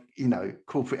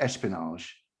 corporate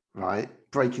espionage, right?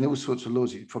 Breaking all sorts of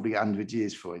laws that you'd probably get 100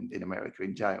 years for in America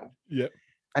in jail. yeah.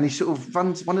 And he sort of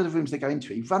runs, one of the rooms they go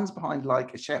into, he runs behind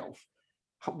like a shelf,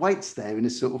 waits there in a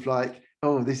sort of like,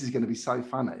 oh, this is going to be so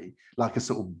funny, like a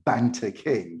sort of banter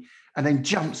king, and then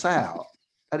jumps out.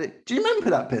 And do you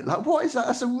remember that bit? Like, what is that?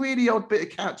 That's a really odd bit of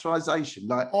characterization.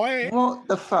 Like, I what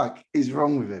the fuck is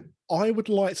wrong with him? I would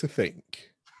like to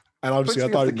think, and obviously I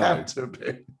Puts me off the don't know. character a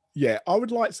bit. Yeah, I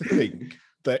would like to think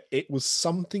that it was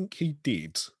something he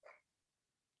did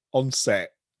on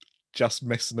set, just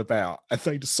messing about, and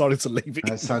they decided to leave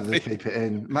it. So they keep it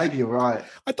in. Maybe you're right.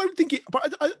 I don't think it,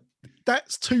 but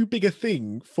that's too big a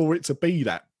thing for it to be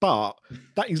that. But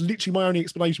that is literally my only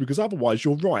explanation, because otherwise,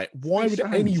 you're right. Why would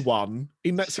anyone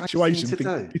in that situation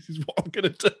think this is what I'm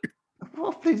going to do?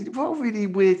 What a really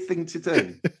weird thing to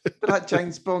do. But like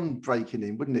James Bond breaking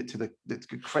in, wouldn't it, to the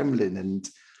Kremlin, and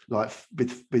like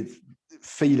with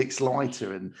Felix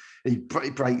Leiter, and he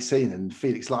breaks in and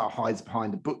Felix Leiter hides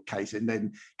behind a bookcase and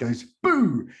then goes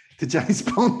boo to James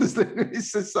Bond.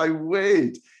 It's just so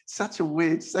weird. Such a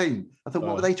weird scene. I thought,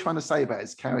 what were they trying to say about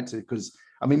his character? Because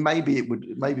I mean, maybe in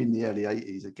the early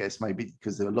 80s, I guess, maybe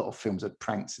because there were a lot of films that had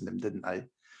pranks in them, didn't they?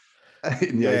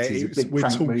 In the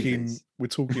 80s, we're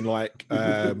talking like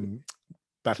Revenge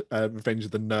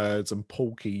of the Nerds and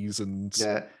Porky's and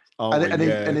yeah.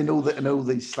 And in all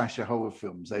these slasher horror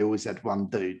films, they always had one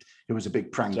dude who was a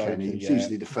big pranker, and he was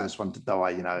usually the first one to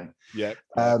die, you know. Yeah.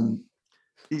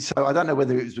 So I don't know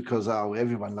whether it was because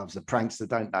everyone loves a prankster,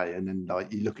 don't they? And then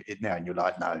like you look at it now and you're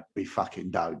like, no, we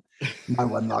fucking don't. No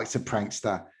one likes a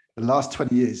prankster. The last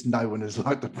 20 years, no one has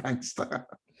liked a prankster.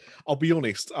 I'll be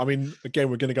honest. I mean, again,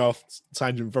 we're going to go off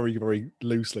tangent very, very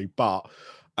loosely, but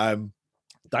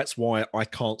that's why I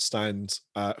can't stand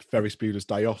Ferris Bueller's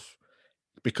Day Off,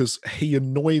 because he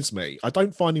annoys me. I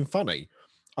don't find him funny.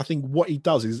 I think what he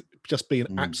does is just be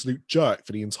an absolute jerk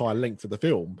for the entire length of the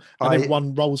film, and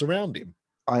everyone rolls around him.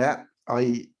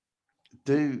 I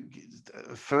do.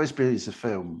 Ferris Bueller is a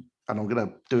film, and I'm going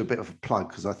to do a bit of a plug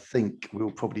because I think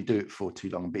we'll probably do it for too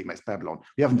long in Betamax Babylon.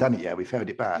 We haven't done it yet. We've heard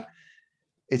it back.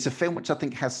 It's a film which I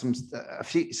think has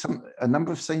a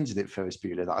number of scenes in it, Ferris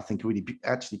Bueller, that I think are really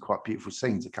actually quite beautiful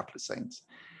scenes. A couple of scenes,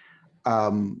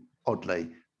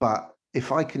 oddly. But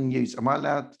if I can use, am I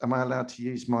allowed to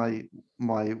use my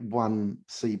one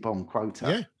C-bomb quota?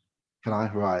 Yeah. Can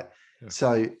I? Right. Yeah.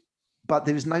 So, but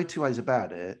there is no two ways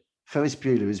about it. Ferris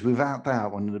Bueller is without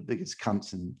doubt one of the biggest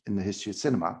cunts in the history of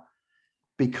cinema,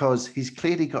 because he's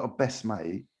clearly got a best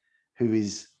mate who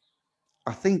is,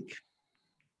 I think,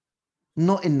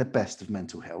 not in the best of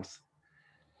mental health,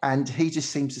 and he just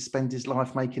seems to spend his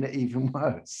life making it even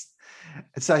worse.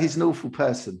 So he's an awful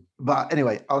person. But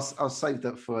anyway, I'll save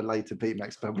that for a later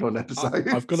Betamax Babylon episode.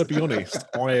 I've got to be honest.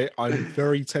 I'm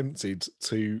very tempted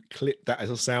to clip that as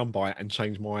a soundbite and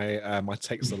change my my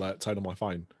text alert tone on my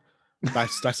phone.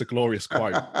 That's a glorious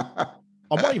quote. I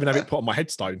might even have it put on my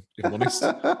headstone, if I'm honest.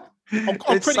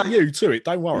 I'll credit you to it.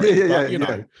 Don't worry.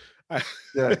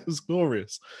 It was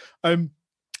glorious.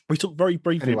 We talked very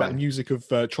briefly about the music of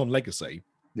Tron Legacy.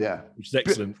 Yeah, which is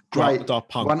excellent. Great. Daft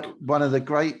Punk. One of the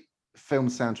great film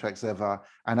soundtracks ever,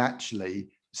 and actually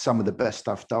some of the best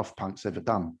stuff Daft Punk's ever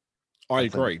done. I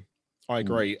agree.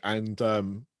 And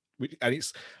I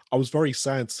was very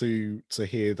sad to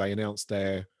hear they announced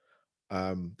their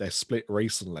split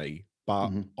recently,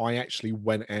 but I actually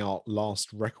went out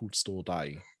last Record Store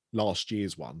Day, last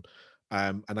year's one,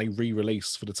 and they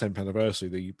re-released for the 10th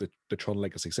anniversary the Tron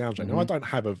Legacy soundtrack. Now I don't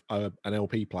have an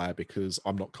LP player because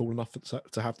I'm not cool enough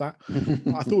to have that.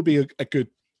 I thought it'd be a good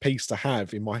piece to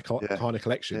have in my kind of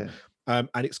collection. And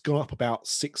it's gone up about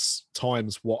 6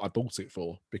 times what I bought it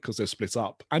for because they're split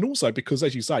up, and also because,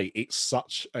 as you say, it's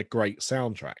such a great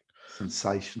soundtrack.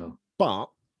 Sensational. But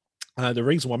the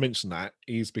reason why I mentioned that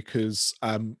is because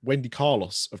Wendy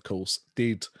Carlos, of course,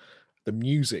 did the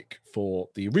music for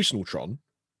the original Tron.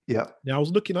 Yeah. Now I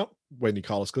was looking up Wendy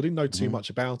Carlos because I didn't know too much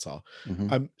about her.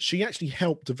 She actually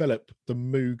helped develop the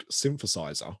Moog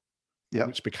synthesizer,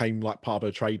 which became like part of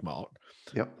her trademark.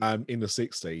 In the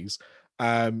 60s.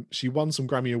 She won some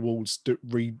Grammy Awards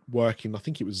reworking, I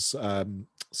think it was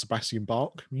Sebastian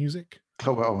Bach music.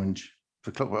 Clockwork Orange.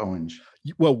 For Clockwork Orange.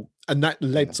 Well, and that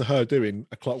led to her doing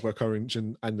A Clockwork Orange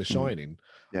and The Shining.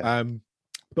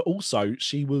 But also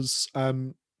she was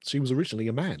originally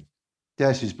a man.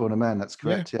 Yeah, she was born a man, that's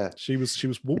correct. Yeah. She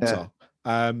was Walter.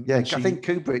 I think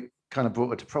Kubrick kind of brought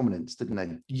her to prominence, didn't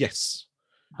he? Yes.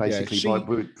 Basically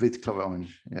with Clockwork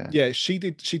Orange.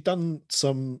 She'd done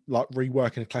some like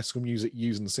reworking of classical music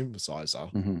using the synthesizer.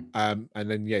 And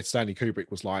then Stanley Kubrick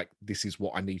was like, this is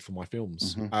what I need for my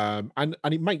films. And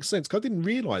it makes sense because I didn't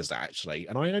realize that actually.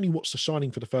 And I only watched The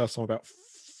Shining for the first time about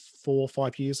 4 or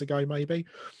 5 years ago, maybe.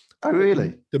 Oh,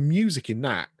 really? The music in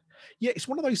that. Yeah, it's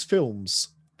one of those films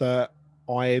that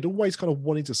I had always kind of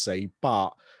wanted to see, but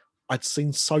I'd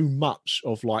seen so much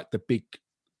of like the big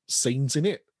scenes in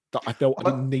it that I felt I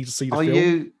didn't need to see the film. Are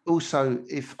you also,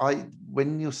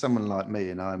 when you're someone like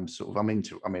me and I'm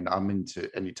into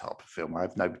any type of film, I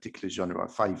have no particular genre I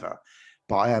favour,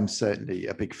 but I am certainly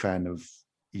a big fan of,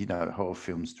 horror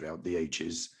films throughout the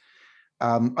ages.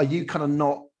 Are you kind of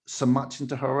not so much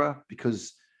into horror?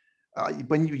 Because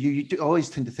when you always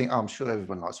tend to think, I'm sure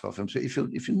everyone likes horror films, but if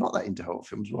you're not that into horror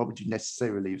films, why would you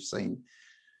necessarily have seen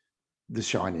The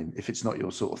Shining if it's not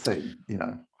your sort of thing,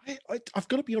 I've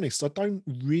got to be honest, I don't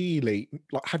really,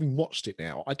 like, having watched it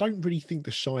now, I don't really think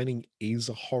The Shining is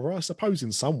a horror. I suppose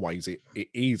in some ways it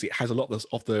is. It has a lot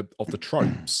of the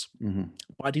tropes,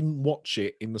 but I didn't watch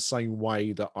it in the same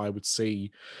way that I would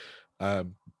see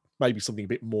maybe something a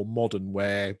bit more modern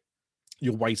where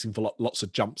you're waiting for lots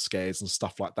of jump scares and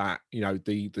stuff like that.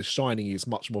 The Shining is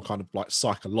much more kind of like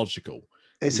psychological.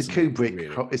 It's a Kubrick.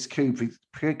 Really? It's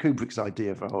Kubrick's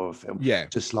idea of a horror film. Yeah,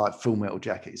 just like Full Metal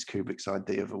Jacket is Kubrick's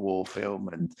idea of a war film,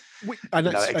 and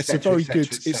it's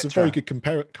a very good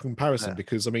comparison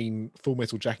because Full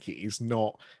Metal Jacket is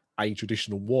not a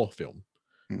traditional war film.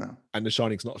 No, and The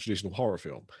Shining's not a traditional horror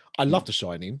film. I love The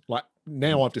Shining. Like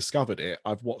now, I've discovered it.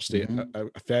 I've watched it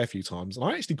a fair few times, and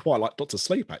I actually quite like Doctor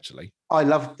Sleep. Actually,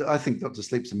 I think Doctor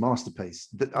Sleep's a masterpiece.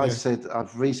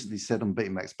 I've recently said on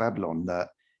Betamax Babylon that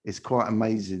it's quite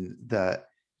amazing that,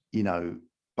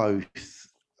 both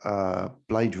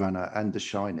Blade Runner and The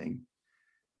Shining,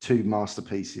 2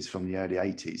 masterpieces from the early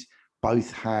 80s,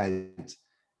 both had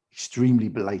extremely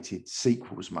belated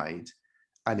sequels made.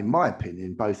 And in my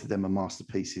opinion, both of them are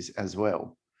masterpieces as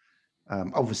well.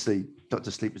 Obviously,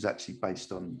 Dr. Sleep was actually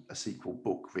based on a sequel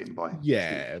book written by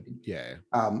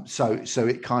So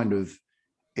it kind of,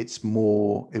 it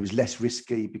was less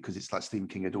risky because it's like Stephen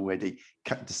King had already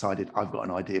decided, I've got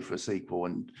an idea for a sequel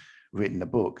and written a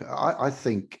book. I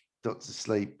think Dr.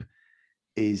 Sleep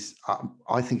is,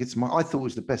 I thought it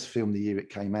was the best film the year it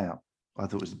came out. I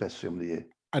thought it was the best film of the year.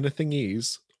 And the thing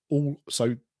is,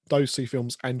 those 2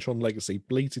 films and Tron Legacy,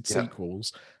 bleated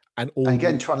sequels, and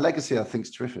again, Tron Legacy I think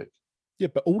is terrific. Yeah,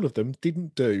 but all of them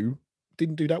didn't do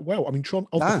that well.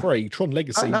 The 3, Tron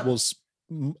Legacy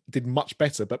did much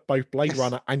better, but both Blade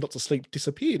Runner and Doctor Sleep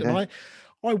disappeared. And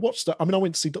I watched that. I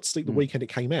went to see Doctor Sleep the weekend it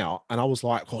came out, and I was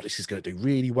like, "Oh, this is going to do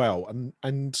really well,"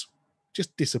 and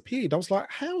just disappeared. I was like,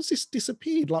 "How's this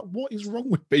disappeared? Like, what is wrong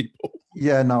with people?"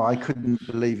 Yeah, no, I couldn't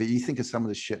believe it. You think of some of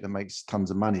the shit that makes tons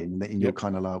of money, and you're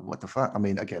kind of like, "What the fuck?"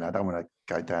 Again, I don't want to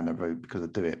go down the road because I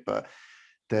do it, but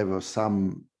there were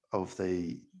some of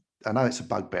the. I know it's a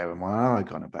bugbear, and I've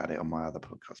gone about it on my other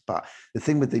podcast. But the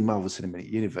thing with the Marvel Cinematic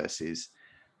Universe is,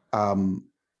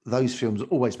 those films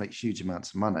always make huge amounts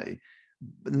of money,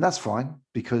 and that's fine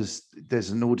because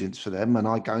there's an audience for them, and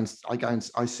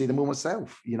I see them all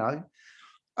myself,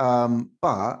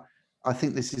 But I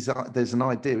think there's an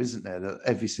idea, isn't there, that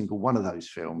every single one of those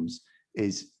films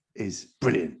is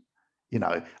brilliant,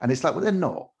 and it's like, well, they're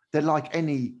not. They're like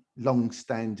any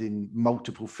long-standing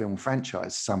multiple film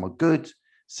franchise. Some are good,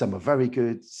 some are very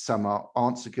good, some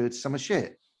aren't so good, some are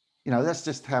shit. That's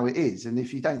just how it is. And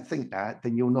if you don't think that,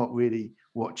 then you're not really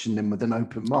watching them with an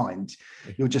open mind.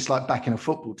 You're just like backing a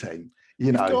football team.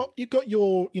 You've got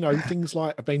your, things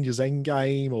like Avengers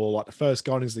Endgame or like the first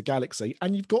Guardians of the Galaxy,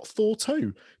 and you've got Thor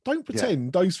 2. Don't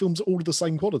pretend those films are all of the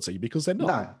same quality, because they're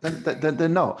not. No, they're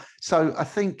not. So I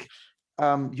think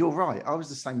you're right. I was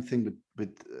the same thing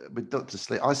with Doctor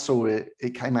Sleep. I saw it.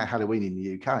 It came out Halloween in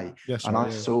the UK, Yes, and right, I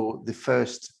saw the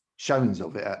first showings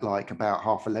of it at like about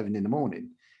 11:30 in the morning,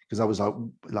 because I was I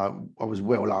was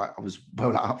well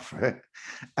up for it,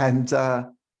 and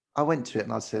I went to it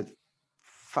and I said,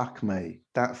 "Fuck me,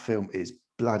 that film is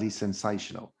bloody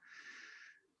sensational."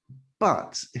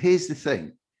 But here's the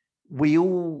thing: we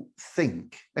all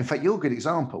think. In fact, you're a good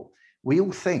example. We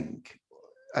all think,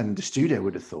 and the studio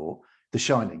would have thought, The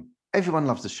Shining. Everyone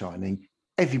loves The Shining.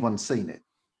 Everyone's seen it.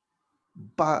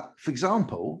 But for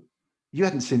example, you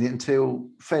hadn't seen it until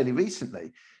fairly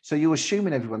recently. So you're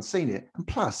assuming everyone's seen it. And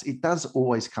plus, it does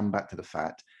always come back to the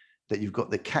fact that you've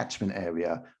got the catchment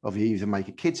area of, you either make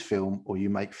a kids film or you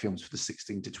make films for the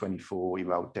 16 to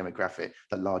 24-year-old demographic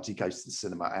that largely goes to the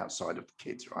cinema outside of the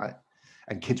kids, right?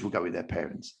 And kids will go with their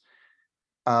parents.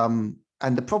 And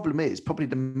the problem is, probably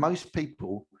the most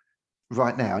people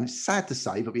right now, and it's sad to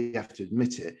say, but we have to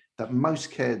admit it, that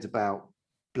most cared about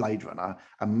Blade Runner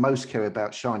and most care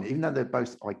about Shining, even though they're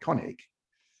both iconic.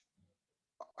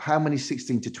 How many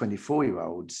 16 to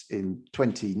 24-year-olds in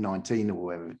 2019 or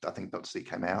wherever I think Doctor Sleep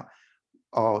came out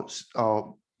are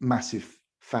massive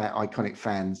iconic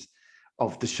fans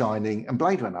of The Shining and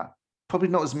Blade Runner? Probably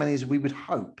not as many as we would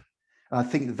hope. And I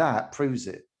think that proves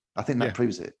it.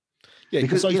 Proves it. Yeah,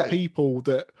 because those people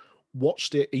that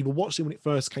either watched it when it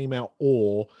first came out,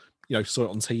 or saw it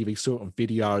on TV, saw it on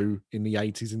video in the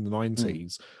 80s, in the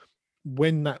 90s.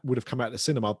 When that would have come out of the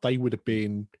cinema, they would have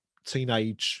been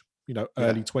teenage,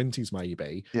 early 20s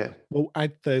maybe. Yeah. Well,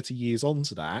 add 30 years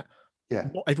onto that. Yeah.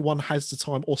 Not everyone has the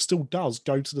time, or still does,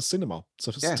 go to the cinema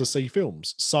to see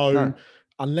films. So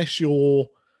unless you're,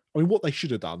 what they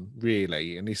should have done,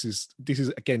 really, and this is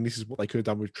what they could have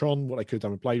done with Tron, what they could have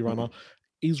done with Blade Runner,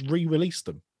 is re-release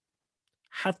them.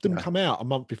 Have them come out a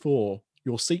month before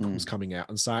your sequel's coming out,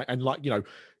 and say, and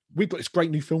we've got this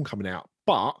great new film coming out,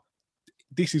 but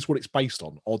this is what it's based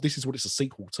on, or this is what it's a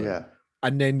sequel to. Yeah.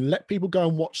 And then let people go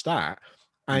and watch that.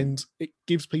 And it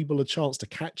gives people a chance to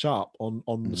catch up on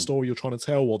the story you're trying to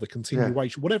tell, or the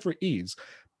continuation, whatever it is.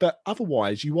 But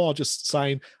otherwise, you are just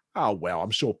saying, oh, well,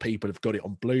 I'm sure people have got it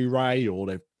on Blu-ray, or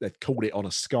they've called it on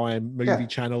a Sky movie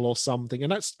channel or something.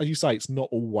 And that's, as you say, it's not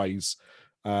always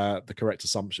the correct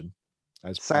assumption.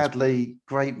 Sadly,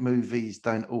 great movies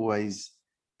don't always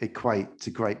equate to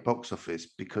great box office,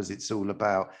 because it's all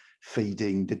about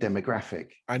feeding the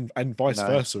demographic, and vice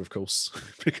versa, of course,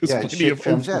 because many of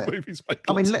films, movies make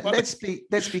let's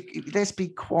be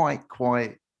quite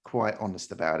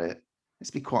honest about it. Let's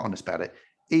be quite honest about it.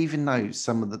 Even though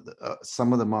some of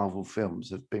the Marvel films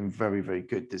have been very, very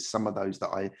good, there's some of those that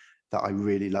I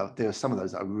really love. There are some of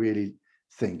those that I really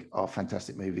think are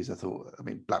fantastic movies.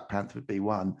 Black Panther would be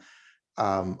one.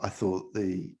 I thought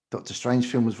the Doctor Strange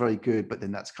film was very good, but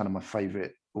then that's kind of my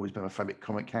favorite, always been my favorite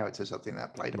comic character, so I think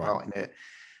that played a part in it.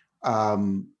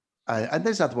 And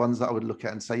there's other ones that I would look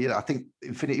at and say, I think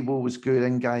Infinity War was good.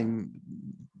 Endgame,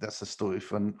 that's a story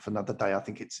for another day. I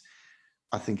think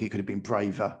it could have been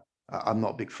braver. I'm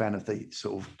not a big fan of the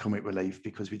sort of comic relief,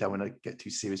 because we don't want to get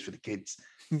too serious for the kids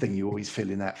thing you always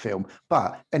feel in that film.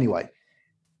 But anyway,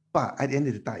 at the end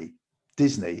of the day,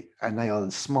 Disney, and they are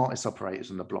the smartest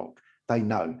operators on the block. They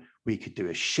know we could do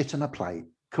a shit on a plate,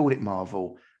 call it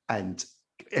Marvel, and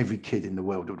every kid in the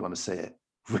world would want to see it,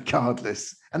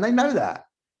 regardless. And they know that,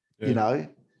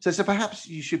 So perhaps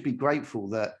you should be grateful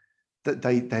that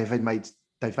they've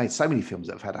made so many films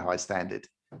that have had a high standard,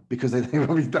 because they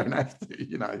probably don't have to,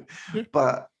 Yeah.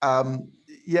 But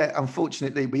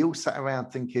unfortunately, we all sat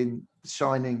around thinking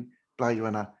Shining, Blade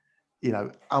Runner,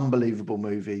 unbelievable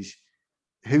movies.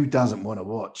 Who doesn't want to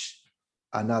watch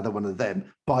another one of them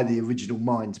by the original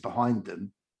minds behind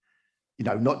them?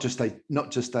 Not just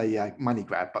a money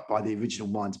grab, but by the original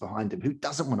minds behind them. Who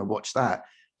doesn't want to watch that?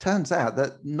 Turns out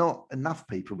that not enough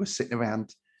people were sitting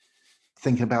around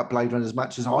thinking about Blade Runner as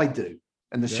much as I do,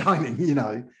 and The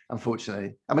Shining.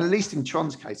 Unfortunately, at least in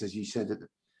Tron's case, as you said at the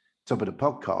top of the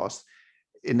podcast,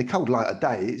 in the cold light of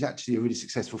day, it's actually a really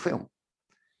successful film.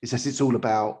 It's just, it's all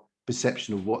about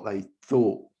perception of what they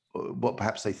thought, what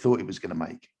perhaps they thought it was going to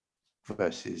make,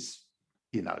 versus,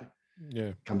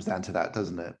 comes down to that,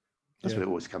 doesn't it? That's what it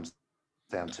always comes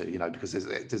down to, because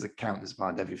there's a counters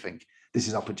behind everything. This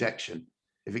is our projection.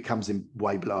 If it comes in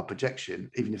way below our projection,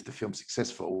 even if the film's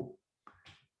successful,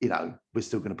 we're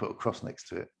still going to put a cross next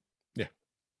to it. Yeah.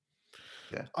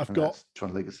 Yeah. I've got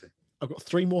Tron Legacy. I've got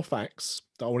 3 more facts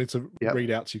that I wanted to Yep.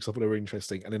 read out to you because I thought they were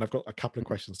interesting, and then I've got a couple of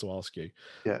questions to ask you.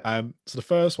 Yeah. So the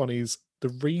first one is the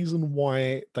reason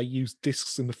why they use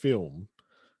discs in the film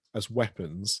as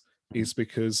weapons is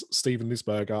because Steven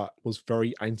Lisberger was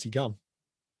very anti-gun.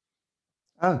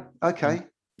 Oh, okay.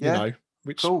 You Yeah. know,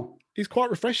 which Cool. is quite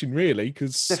refreshing, really,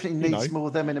 because Definitely needs more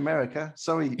of them in America.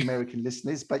 Sorry, American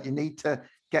listeners, but you need to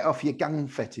get off your gun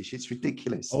fetish. It's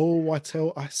ridiculous. Oh, I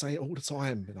say it all the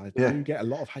time, and I do get a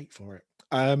lot of hate for it.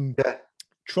 Yeah.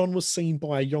 Tron was seen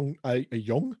by a young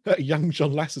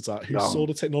John Lasseter who saw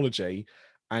the technology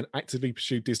and actively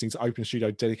pursued Disney to open a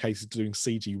studio dedicated to doing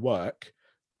CG work.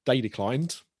 They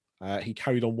declined. He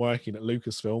carried on working at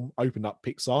Lucasfilm, opened up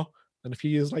Pixar, and a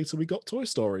few years later we got Toy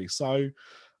Story. So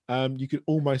you could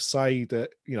almost say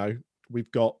that, you know, we've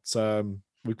got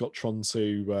Tron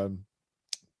to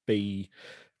be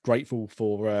grateful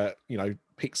for, you know,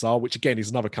 Pixar, which again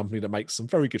is another company that makes some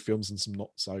very good films and some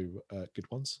not so good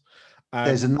ones.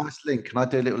 There's a nice link. Can I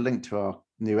do a little link to our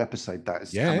new episode that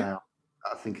has come out?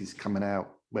 I think is coming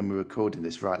out when we're recording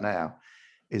this right now.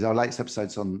 Is our latest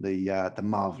episodes on the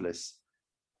marvelous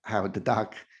Howard the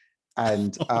Duck,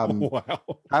 and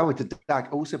Howard the Duck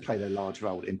also played a large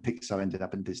role in Pixar ended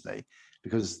up in Disney,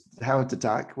 because Howard the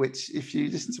Duck, which if you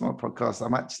listen to my podcast,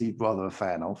 I'm actually rather a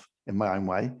fan of in my own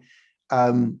way,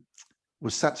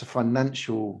 was such a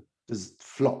financial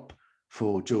flop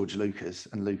for George Lucas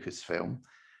and Lucasfilm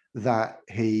that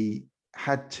he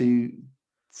had to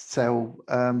sell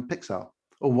Pixar,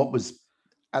 or what was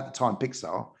at the time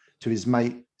Pixar, to his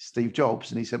mate Steve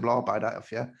Jobs, and he said, well, I'll buy that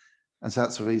off you. And so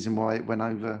that's the reason why it went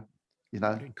over, you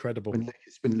know. Incredible. When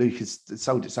Lucas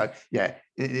sold it. So yeah,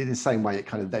 in the same way it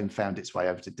kind of then found its way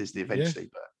over to Disney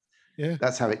eventually, but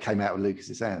that's how it came out of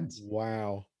Lucas's hands.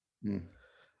 Wow.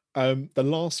 The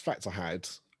last fact I had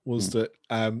was that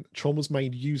Tron was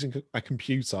made using a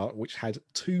computer which had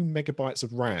 2 megabytes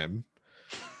of RAM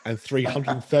and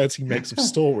 330 megs of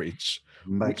storage,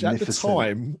 which at the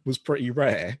time was pretty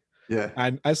rare. Yeah.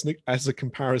 And as a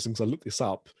comparison, because I looked this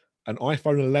up, an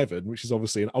iPhone 11, which is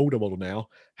obviously an older model now,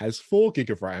 has 4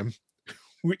 gig of RAM,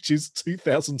 which is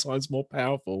 2,000 times more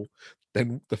powerful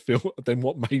than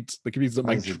what made the computers that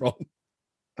made Tron.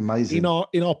 Amazing. In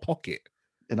our pocket.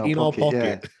 In our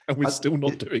pocket, and we're still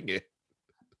not doing it.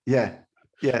 Yeah.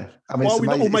 I mean, why are we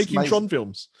not all making Tron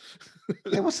films?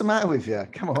 Yeah, what's the matter with you?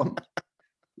 Come on.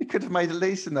 You could have made at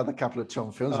least another couple of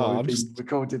Tron films while we've been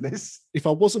recording this. If I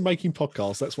wasn't making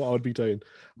podcasts, that's what I would be doing.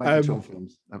 Making Tron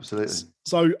films, absolutely.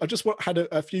 So I just had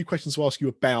a few questions to ask you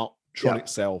about Tron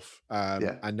itself,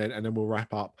 and then we'll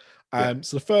wrap up.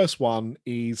 So the first one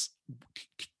is,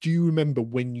 do you remember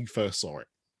when you first saw it?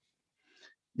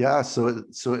 Yeah, I saw it at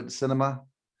the cinema.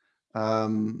 I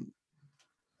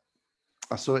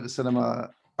saw it at the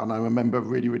cinema, and I remember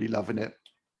really, really loving it.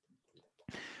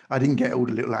 I didn't get all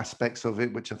the little aspects of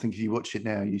it, which I think if you watch it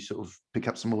now, you sort of pick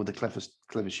up some more of the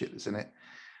clever shit that's in it.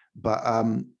 But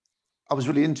I was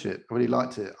really into it. I really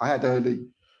liked it. I had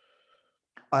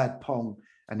Pong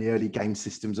and the early game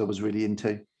systems I was really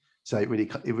into. So it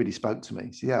really spoke to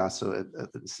me. So yeah, I saw it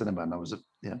at the cinema, and I was a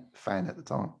fan at the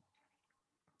time.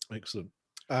 Excellent.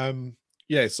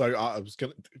 So I was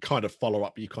going to kind of follow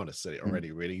up. You kind of said it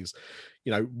already, really. Is,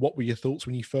 what were your thoughts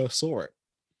when you first saw it?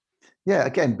 Yeah,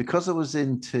 again, because I was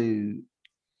into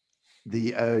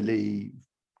the early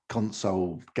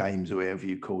console games, or whatever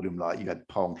you call them, like you had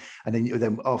Pong, and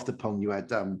then after Pong you had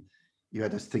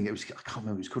this thing. It was, I can't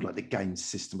remember, it was called like the game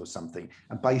system or something,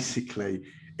 and basically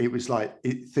it was like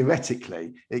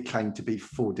theoretically it claimed to be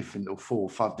 4 or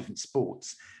 5 different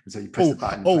sports, and so you press the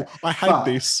button. I had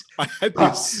this,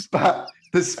 but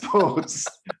the sports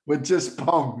were just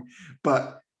Pong,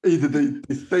 but either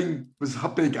the thing was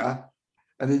bigger.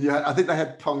 And then I think they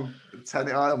had Pong.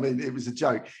 I mean, it was a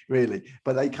joke, really.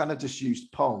 But they kind of just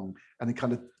used Pong, and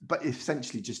they but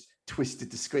essentially just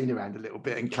twisted the screen around a little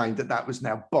bit and claimed that was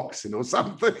now boxing or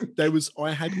something.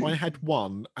 I had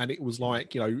one, and it was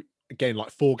like, again, like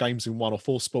 4 games in one, or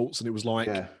 4 sports, and it was like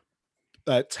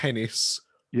tennis,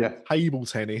 table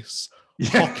tennis,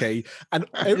 hockey, and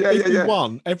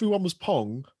everyone was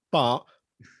Pong, but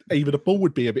either the ball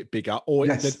would be a bit bigger, or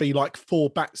there'd be like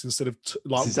 4 bats instead of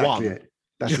one.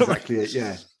 That's exactly it.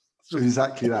 Yeah,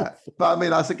 exactly that. But I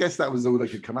mean, I guess that was all they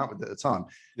could come up with at the time.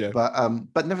 Yeah.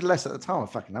 But nevertheless, at the time, I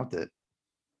fucking loved it.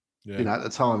 Yeah. At the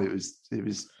time, it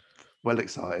was well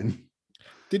exciting.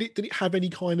 Did it have any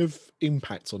kind of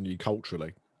impact on you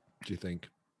culturally, do you think?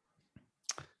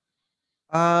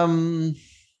 And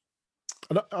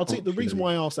I'll tell you the reason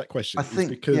why I asked that question is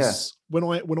because when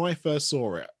I first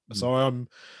saw it, so I'm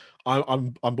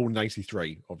born in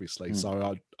 83, obviously,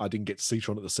 so I didn't get to see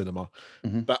Tron at the cinema,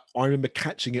 but I remember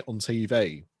catching it on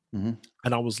TV, Mhm.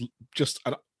 and I was just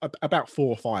about 4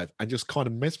 or 5, and just kind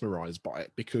of mesmerised by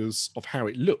it because of how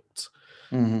it looked.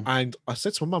 Mhm. And I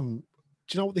said to my mum,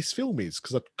 "Do you know what this film is?"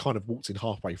 Because I kind of walked in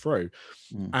halfway through,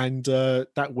 Mm. and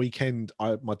that weekend,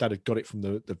 my dad had got it from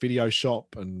the video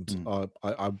shop, and Mm.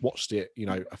 I watched it,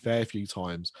 a fair few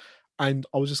times, and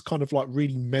I was just kind of like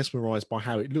really mesmerised by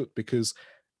how it looked because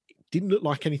it didn't look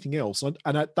like anything else. And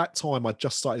at that time, I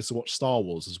just started to watch Star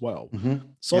Wars as well,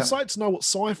 Mhm. so I Yep. started to know what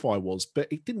sci-fi was, but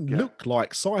it didn't Yeah. look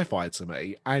like sci-fi to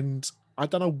me, and I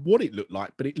don't know what it looked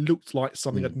like, but it looked like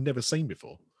something I'd Mm. never seen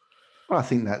before. Well, I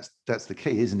think that's the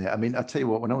key, isn't it? I mean, I tell you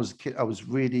what, when I was a kid, I was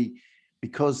really,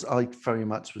 because I very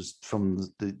much was from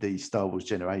the Star Wars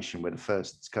generation, where the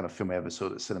first kind of film I ever saw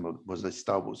at the cinema was a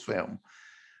Star Wars film.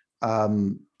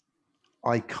 Um,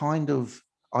 I kind of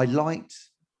I liked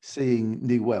seeing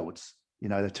new worlds.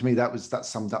 To me that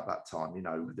summed up that time.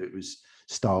 It was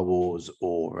Star Wars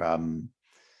or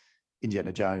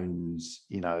Indiana Jones.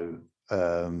 The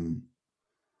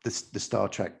Star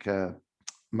Trek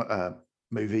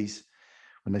movies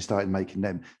when they started making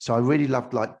them. So I really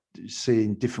loved like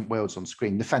seeing different worlds on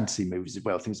screen, the fantasy movies as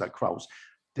well, things like Krulls,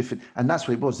 different. And that's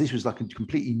what it was. This was like a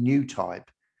completely new type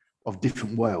of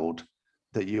different world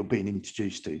that you're being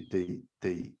introduced to,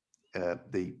 the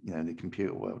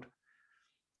computer world.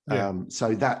 Yeah,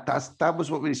 So that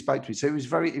was what really spoke to me. So it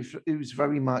was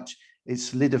very much, it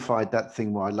solidified that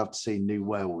thing where I loved seeing new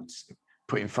worlds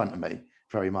put in front of me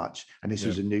very much. And this yeah.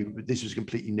 was a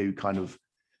completely new kind of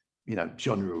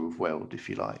genre of world, if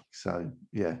you like. So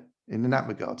yeah, in that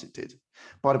regard, it did.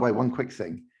 By the way, one quick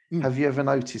thing: Mm. have you ever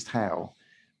noticed how?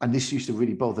 And this used to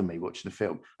really bother me watching the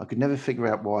film. I could never figure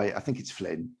out why. I think it's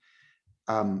Flynn.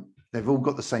 They've all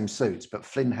got the same suits, but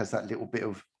Flynn has that little bit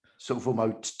of sort of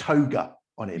almost toga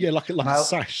on him. Yeah, like a And like a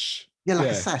sash. yeah, like a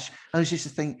Yeah. sash. I was just to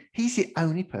think, he's the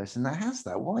only person that has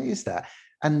that. Why is that?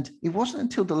 And it wasn't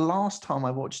until the last time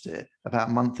I watched it about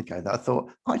a month ago that I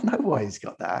thought, I know why he's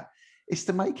got that. It's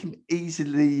to make him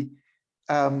easily,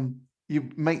 to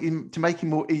make him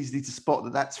more easily to spot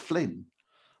that that's Flynn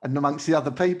and amongst the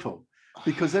other people,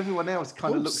 because everyone else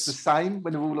kind of looks the same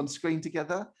when they're all on screen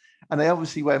together. And they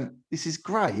obviously went, this is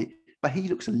great, but he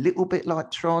looks a little bit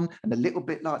like Tron and a little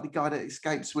bit like the guy that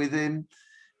escapes with him.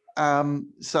 And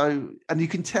you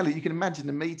can tell it, you can imagine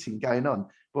the meeting going on.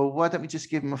 Well, why don't we just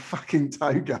give him a fucking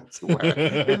toga to wear?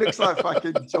 It looks like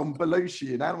fucking John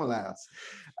Belushi in Animal House.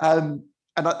 And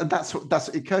that's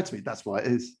what occurred to me. That's why it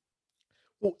is.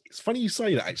 Well, it's funny you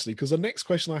say that actually, because the next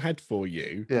question I had for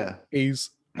you Yeah. is,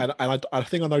 and I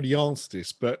think I know the answer to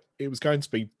this, but it was going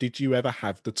to be, did you ever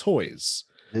have the toys?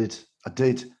 I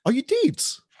did. Oh, you did?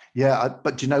 Yeah,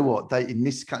 but do you know what? They in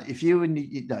this country, if you were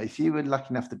if you were lucky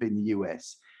enough to be in the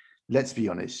US, let's be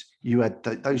honest, you had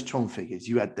those Tron figures.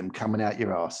 You had them coming out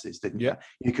your asses, didn't Yeah.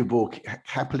 you? You could walk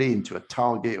happily into a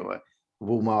Target or a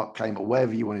Walmart, Kmart, or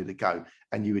wherever you wanted to go,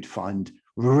 and you would find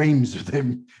reams of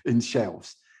them in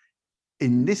shelves.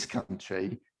 In this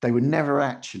country, they were never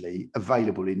actually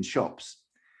available in shops,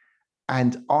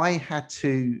 and I had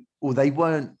to, or they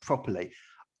weren't properly.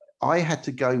 I had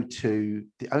to go to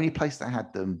the only place that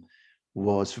had them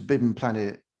was Forbidden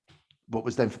Planet, what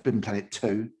was then Forbidden Planet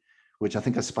 2, which I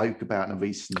think I spoke about in a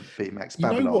recent Betamax You know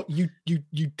Babylon. what you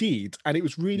did, and it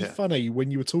was really Yeah. funny when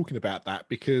you were talking about that,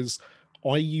 because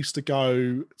I used to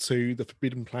go to the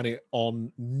Forbidden Planet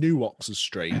on New Oxford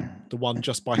Street, the one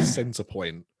just by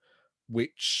Centrepoint,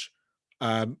 which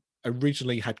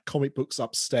originally had comic books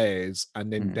upstairs,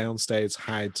 and then downstairs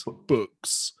had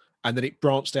books, and then it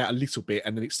branched out a little bit,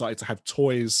 and then it started to have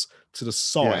toys to the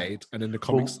side, and then the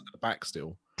comics at the back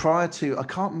still. Prior to, I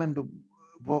can't remember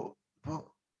what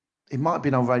it might have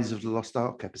been on Raiders of the Lost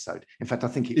Ark episode. In fact, I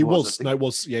think it was. No, it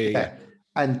was. Yeah.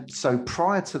 And so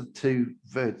prior to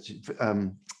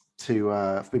Forbidden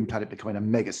Planet becoming a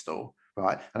mega store,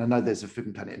 right? And I know there's a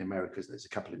Forbidden Planet in America, there's a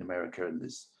couple in America, and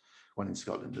there's one in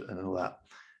Scotland and all that.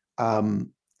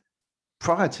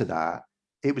 Prior to that,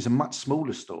 it was a much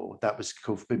smaller store that was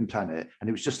called Forbidden Planet, and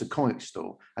it was just a comic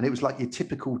store, and it was like your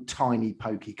typical tiny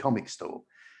pokey comic store,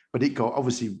 but it got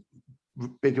obviously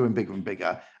bigger and bigger and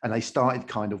bigger. And they started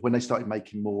when they started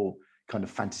making more kind of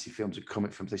fantasy films and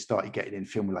comic films, they started getting in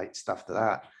film related stuff to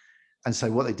that. And so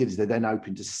what they did is they then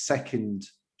opened a second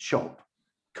shop,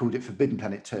 called it Forbidden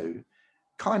Planet 2,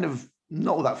 kind of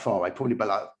not all that far away, probably about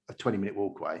like a 20-minute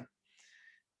walk away,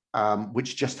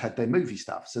 which just had their movie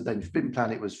stuff. So then Forbidden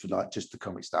Planet was for like just the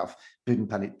comic stuff. Forbidden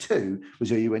Planet 2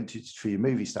 was where you went to for your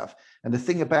movie stuff. And the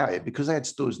thing about it, because they had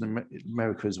stores in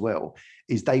America as well,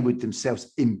 is they would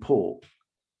themselves import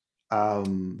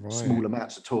small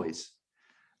amounts of toys.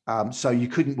 So you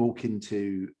couldn't walk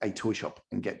into a toy shop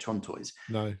and get Tron toys.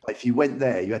 No. But if you went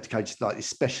there, you had to go to like this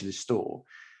specialist store.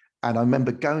 And I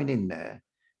remember going in there,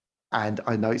 and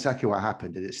I know exactly what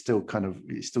happened, and it still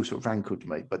sort of rankled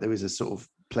me, but there was a sort of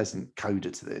pleasant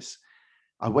coda to this.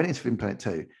 I went into Forbidden Planet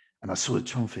 2 and I saw the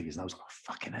Tron figures and I was like,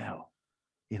 fucking hell,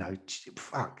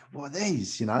 fuck, what are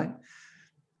these,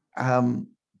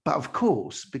 But of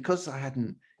course, because I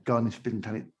hadn't gone into Forbidden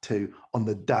Planet 2 on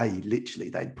the day, literally,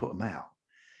 they'd put them out.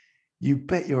 You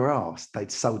bet your ass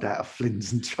they'd sold out of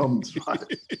Flynn's and Trons, right?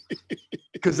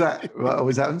 Because that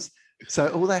always happens. So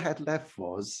all they had left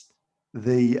was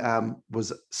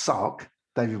Sark,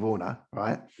 David Warner,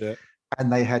 right? Yeah.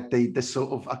 And they had the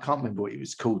sort of, I can't remember what it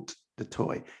was called, the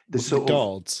toy. The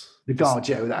guards. The guards,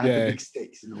 yeah, that had the big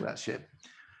sticks and all that shit.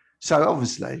 So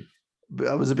obviously,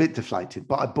 I was a bit deflated,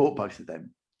 but I bought both of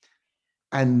them.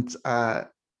 And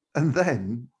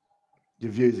then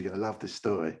your viewers are going to love this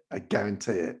story. I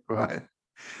guarantee it, right?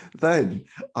 Then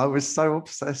I was so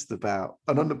obsessed about,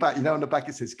 and on the back, on the back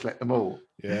it says collect them all.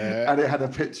 Yeah. And it had a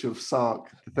picture of Sark,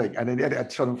 the thing, and then it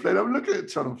had Tron and Flynn. I'm looking at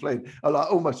Tron and Flynn. I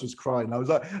almost was crying. I was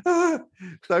like,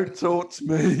 don't talk to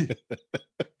me.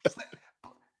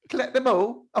 Collect them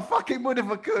all. I fucking would if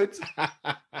I could.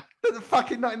 They're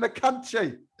fucking not in the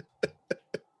country.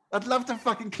 I'd love to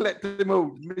fucking collect them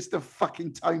all, Mr.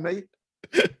 fucking Tommy.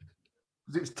 It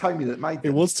was Tommy that made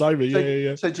them. It was Tommy,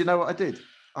 yeah. So do you know what I did?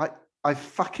 I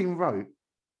fucking wrote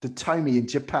the Tommy in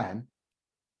Japan.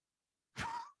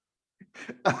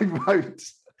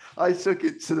 I took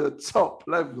it to the top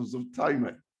levels of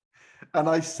Tommy. And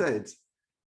I said,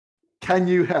 can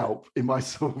you help in my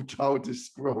sort of childish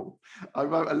scrawl? I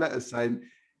wrote a letter saying,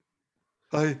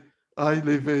 I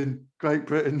live in Great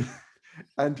Britain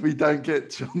and we don't get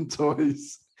Tron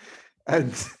toys.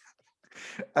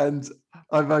 And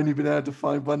I've only been able to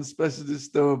find one specialist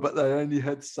store, but they only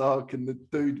had Sark and the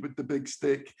dude with the big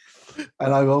stick.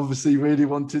 And I obviously really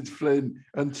wanted Flynn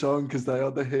and Tron because they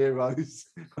are the heroes,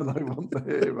 and I want the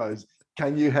heroes.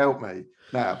 Can you help me?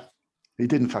 Now, he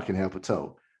didn't fucking help at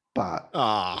all. But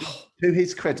to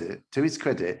his credit,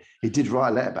 he did write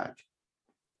a letter back.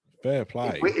 Fair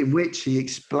play. In which he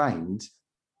explained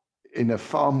in a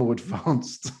far more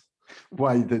advanced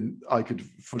way than I could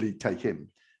fully take him,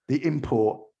 the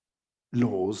import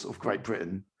laws of Great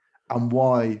Britain and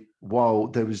why, while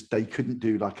they couldn't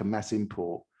do like a mass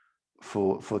import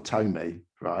for Tommy,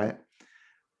 right?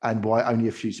 And why only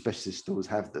a few specialist stores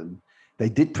have them. They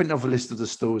did print off a list of the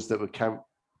stores that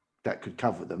could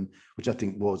cover them, which I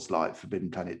think was like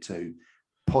Forbidden Planet 2,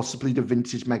 possibly the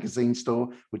Vintage Magazine store,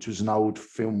 which was an old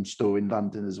film store in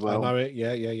London as well. I know it.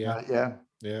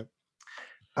 Yeah.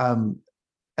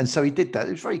 And so he did that.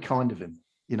 It was very kind of him,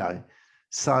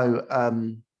 So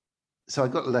I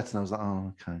got the letter and I was like,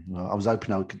 oh, okay. Well, I was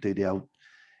hoping I could do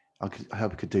I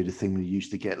hope I could do the thing we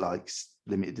used to get like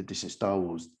limited edition Star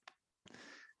Wars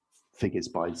figures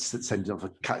by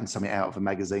cutting something out of a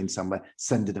magazine somewhere,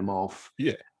 sending them off.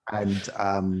 Yeah. And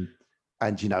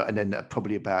then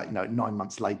probably about 9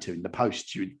 months later in the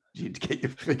post you'd get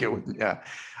your figure, wouldn't you?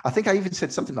 I think I even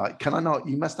said something like, can I not,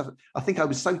 you must have, I think I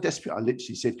was so desperate I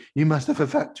literally said, you must have a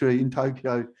factory in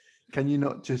Tokyo, can you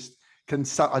not just,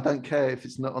 I don't care if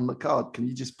it's not on the card, can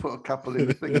you just put a couple in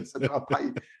the thing and say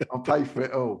I'll pay for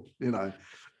it all,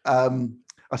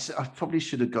 I probably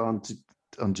should have gone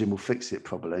on Jim Will Fix It,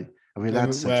 probably. Are we allowed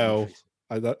to say well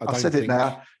I've said it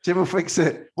now. Jim Will Fix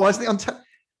It. Why isn't it on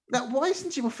now, why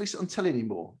isn't Jim Will Fix It on telly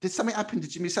anymore? Did something happen to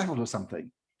Jimmy Savile or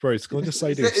something? Bruce, can I just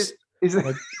say this?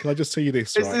 Can I just tell you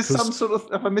this? Is there some sort of,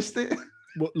 have I missed it?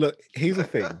 Well, look, here's the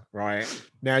thing, right?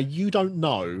 Now, you don't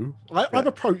know. I've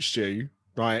approached you,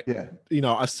 right? Yeah.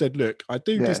 I said, look, I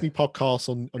do Disney podcasts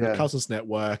on your cousin's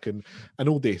network and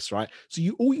all this, right? So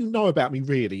all you know about me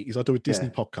really is I do a Disney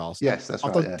podcast. Yes, that's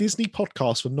right. I've done Disney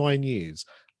podcasts for 9 years,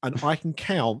 and I can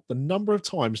count the number of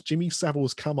times Jimmy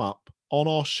Savile's come up on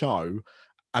our show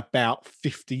about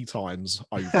 50 times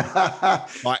over.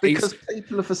 Because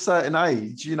people of a certain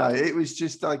age, it was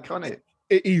just iconic.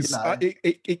 It is.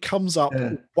 It comes up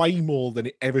way more than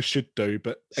it ever should do.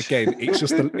 But again, it's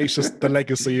just the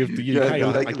legacy of the UK.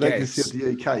 The legacy of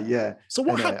the UK. Yeah. So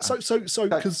what happened? So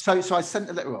I sent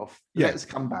the letter off. Yeah. Letters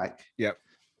come back. Yeah.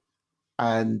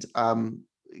 And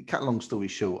cut a long story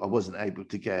short, I wasn't able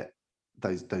to get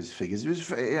those figures. It was,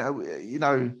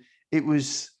 it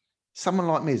was someone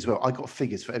like me as well. I got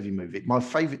figures for every movie. My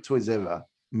favorite toys ever,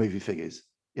 movie figures.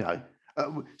 As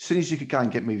soon as you could go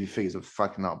and get movie figures, I was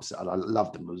fucking upset. I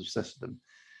loved them. I was obsessed with them.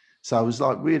 So I was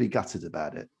like really gutted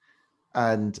about it,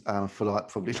 and for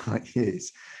probably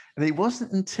years. And it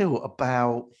wasn't until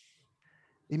about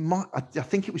I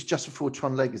think it was just before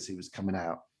Tron Legacy was coming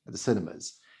out at the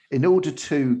cinemas. In order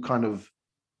to kind of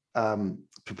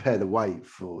prepare the way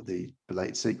for the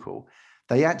belated sequel,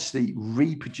 they actually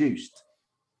reproduced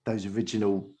those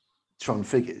original Tron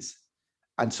figures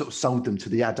and sort of sold them to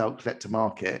the adult collector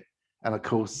market. And of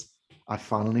course, I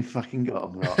finally fucking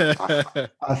got them. Right?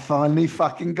 I finally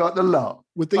fucking got the lot.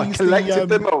 I collected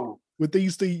them all. Were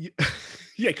these the?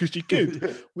 Yeah, because you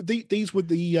could. These were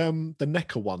the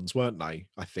NECA ones, weren't they?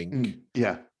 I think.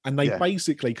 Yeah. And they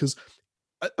basically, because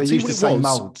they used the same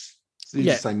molds.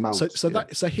 Yeah.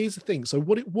 So here's the thing. So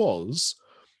what it was,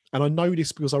 and I know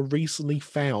this because I recently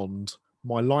found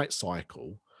my light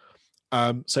cycle.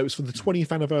 So it was for the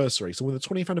 20th anniversary. So when the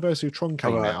 20th anniversary of Tron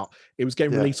came out, it was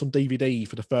getting released on DVD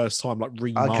for the first time, like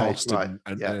remastered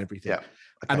and everything. Yeah.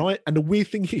 Okay. And the weird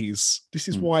thing is, this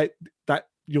is why that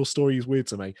your story is weird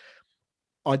to me.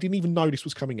 I didn't even know this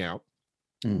was coming out.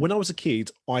 When I was a kid,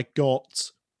 I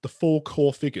got the 4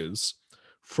 core figures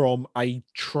from a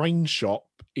train shop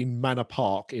in Manor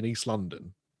Park in East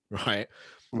London, right?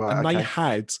 And they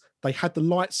had the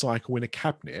light cycle in a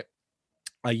cabinet,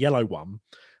 a yellow one,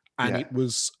 and it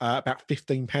was about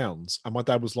 £15. And my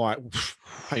dad was like,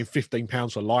 paying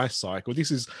 £15 for a life cycle.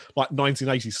 This is like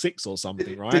 1986 or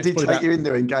something, right? Did he take you in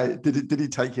there and go? Did he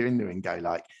take you in there and go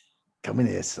like, "Come in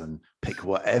here, son. Pick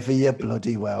whatever you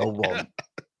bloody well want."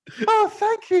 Oh,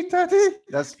 thank you, Daddy.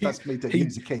 That's me doing he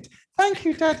was a kid. Thank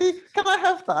you, Daddy. Can I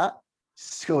have that?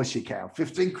 Of course you can.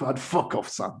 15 quid. Fuck off,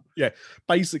 son. Yeah.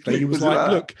 Basically, he was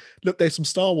like, look, there's some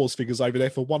Star Wars figures over there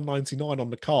for $1.99 on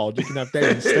the card. You can have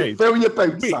them instead. Fill your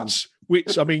boat, son.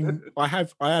 Which I mean, I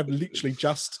have literally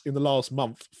just in the last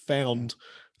month found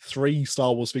 3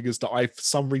 Star Wars figures that I, for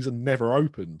some reason, never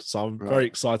opened. So I'm very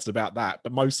excited about that.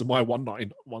 But most of my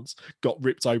 $1.99 ones got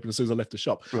ripped open as soon as I left the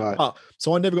shop. Right.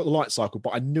 So I never got the light cycle,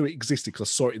 but I knew it existed because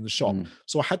I saw it in the shop.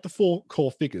 So I had the 4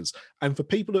 core figures. And for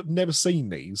people that have never seen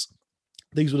these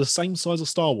were the same size of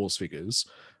Star Wars figures,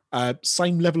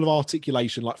 same level of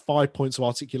articulation, like 5 points of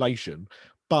articulation,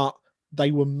 but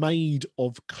they were made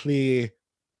of clear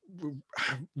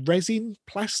resin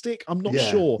plastic. I'm not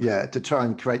sure. Yeah, to try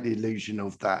and create the illusion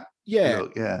of that.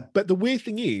 Look, but the weird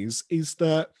thing is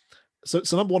that so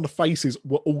number one, the faces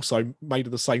were also made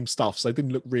of the same stuff, so they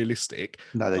didn't look realistic.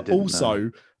 No, they didn't.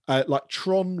 Also, like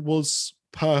Tron was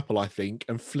purple, I think,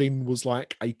 and Flynn was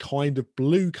like a kind of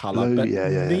blue color, but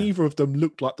neither of them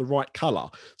looked like the right color.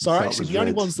 So actually, the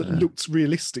only ones that looked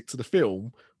realistic to the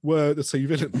film were the 2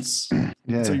 villains.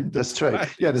 That's true.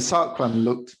 Yeah, the Sark one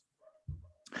looked.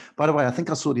 By the way, I think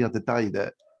I saw the other day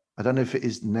that I don't know if it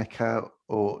is NECA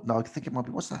or no, I think it might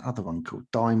be. What's that other one called?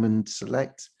 Diamond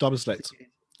Select. Diamond Select.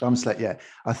 Yeah,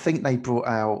 I think they brought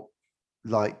out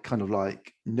like kind of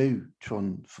like new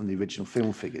Tron from the original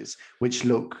film figures, which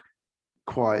look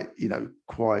quite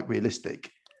realistic.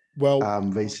 Well,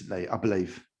 recently, I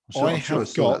believe. I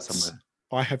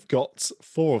have got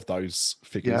 4 of those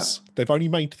figures. They've only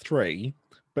made 3.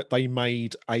 But they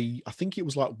made I think it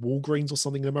was like Walgreens or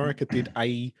something in America did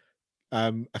a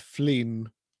Flynn,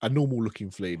 a normal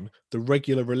looking Flynn. The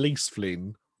regular release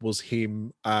Flynn was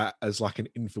him as like an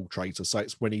infiltrator. So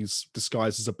it's when he's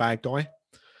disguised as a bad guy.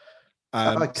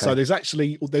 So there's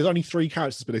only 3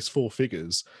 characters, but there's 4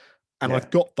 figures. And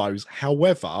I've got those.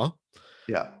 However,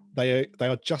 they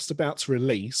are just about to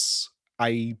release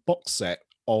a box set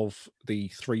of the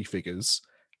 3 figures.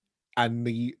 And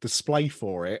the display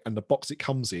for it and the box it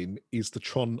comes in is the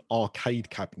Tron arcade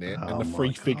cabinet, and the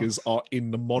 3 figures are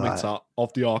in the monitor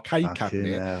of the arcade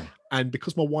cabinet. And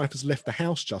because my wife has left the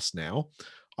house just now,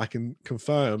 I can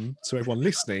confirm to everyone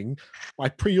listening, I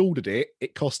pre-ordered it.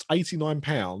 It cost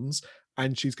 £89,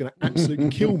 and she's going to absolutely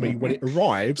kill me when it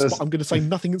arrives. But I'm going to say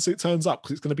nothing until it turns up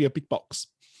because it's going to be a big box.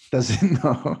 Does it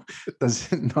not?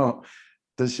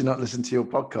 Does she not listen to your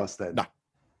podcast then? No.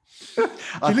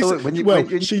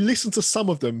 She listened to some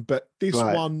of them, but this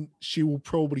one she'll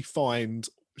probably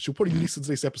listen to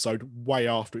this episode way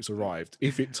after it's arrived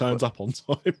if it turns up on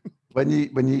time. When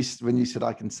you said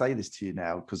I can say this to you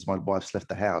now because my wife's left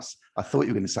the house, I thought you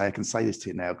were going to say I can say this to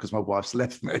you now because my wife's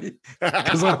left me.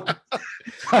 I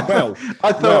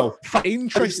thought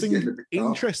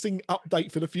interesting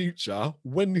update for the future.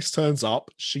 When this turns up,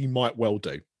 she might well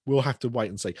do. We'll have to wait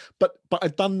and see. But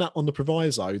I've done that on the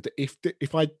proviso that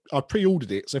if I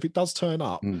pre-ordered it, so if it does turn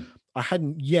up, I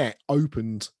hadn't yet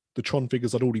opened the Tron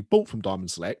figures I'd already bought from Diamond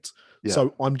Select.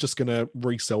 So I'm just going to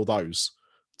resell those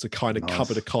to kind of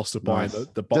cover the cost of buying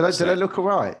the box. Do they look all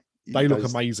right? They look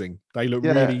amazing. They look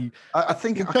really. I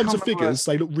think in terms of figures,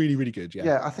 they look really, really good.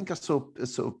 I think I saw a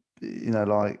sort of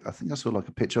like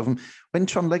a picture of them when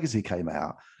Tron Legacy came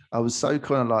out. I was so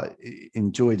kind of like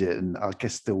enjoyed it, and I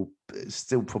guess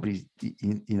still probably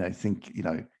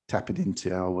tapping into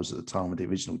how I was at the time with the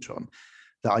original Tron,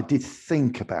 that I did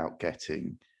think about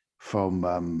getting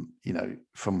from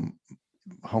from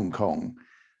Hong Kong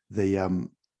the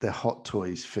the Hot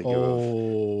Toys figure of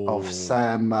Oh,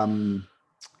 Sam.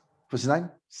 What's his name? yeah,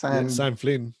 Sam. Sam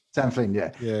Flynn. Sam Flynn,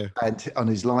 yeah. Yeah. And on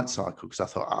his light cycle, because I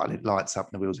thought, oh, and it lights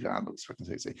up and the wheels go out, looks fucking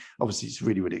sexy. Obviously, it's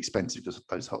really, really expensive because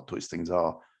those Hot Toys things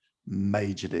are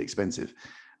majorly expensive.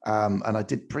 And I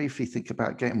did briefly think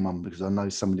about getting one because I know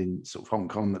somebody in sort of Hong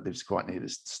Kong that lives quite near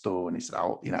this store, and he said,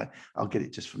 "Oh, I'll get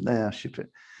it just from there, I'll ship it."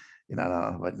 And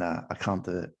I went, "No, I can't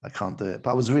do it. I can't do it."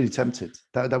 But I was really tempted.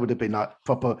 That would have been like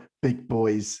proper big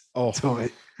boys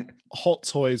toy. Hot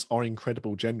Toys are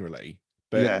incredible generally,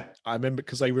 but Yeah. I remember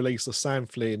because they released the Sam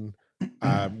Flynn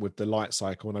with the light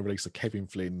cycle, and they released the Kevin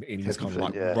Flynn in his kind of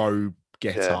like robe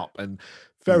get up, and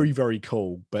very, very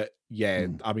cool. But yeah,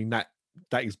 I mean that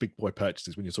is big boy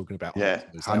purchases when you're talking about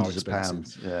Hot Toys. They are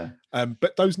expensive. Yeah.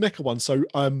 But those NECA ones, so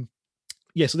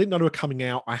yes, I didn't know they were coming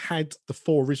out. I had the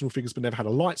 4 original figures, but never had a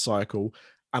light cycle.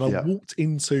 And I walked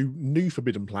into New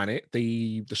Forbidden Planet,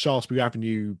 the Shaftesbury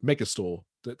Avenue mega store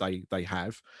that they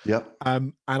have. Yep.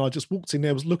 And I just walked in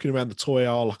there, was looking around the toy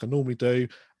aisle like I normally do,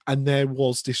 and there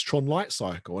was this Tron light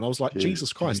cycle, and I was like,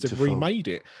 Jesus Christ, they've remade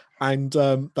it. And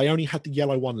they only had the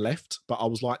yellow one left, but I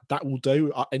was like, that will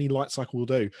do. Any light cycle will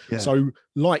do. Yeah. So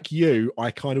like you,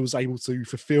 I kind of was able to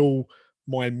fulfill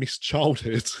my missed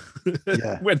childhood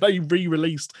when they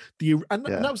re-released and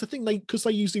that was the thing, because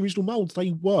they used the original molds,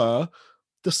 they were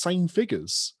the same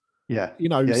figures. So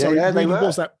it really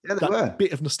was that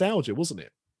bit of nostalgia, wasn't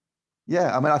it?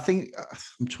 Yeah, I mean,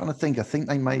 I'm trying to think. I think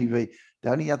they maybe the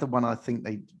only other one I think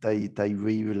they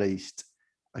re-released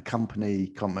a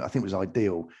company. I think it was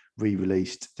Ideal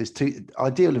re-released.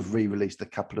 Ideal have re-released a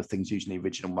couple of things using the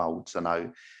original molds. I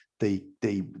know the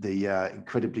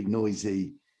incredibly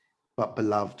noisy but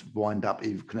beloved wind-up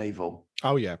Evel Knievel.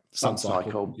 Oh yeah, Sun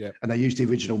Cycle. Yeah, and they used the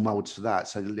original molds for that,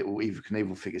 so the little Evel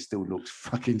Knievel figure still looked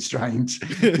fucking strange.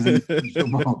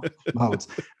 Molds.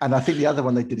 And I think the other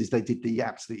one they did is they did the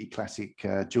absolutely classic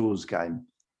Jaws game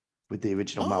with the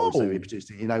original molds they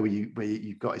reproduced. Where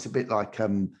you've got, it's a bit like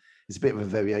it's a bit of a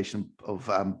variation of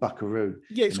Buckaroo.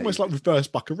 Yeah, it's almost like reverse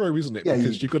Buckaroo, isn't it? Yeah,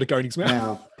 because you've got to go in his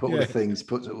mouth. Put all the things,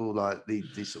 put all like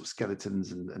these sort of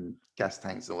skeletons and gas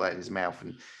tanks and all that in his mouth,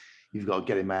 and you've got to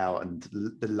get him out, and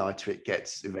the lighter it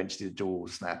gets, eventually the jaw will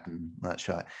snap and that's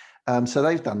right. So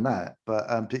they've done that,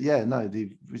 but yeah, no, they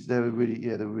were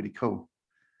really cool.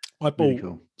 I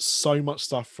bought so much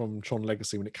stuff from Tron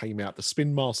Legacy when it came out. The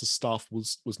Spin Master stuff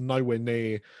was nowhere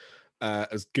near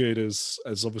as good as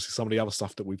obviously some of the other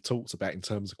stuff that we've talked about in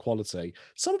terms of quality.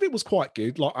 Some of it was quite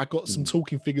good. Like I got some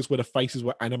talking figures where the faces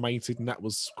were animated, and that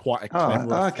was quite a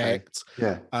clever effect.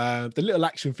 Yeah. The little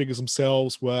action figures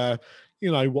themselves were,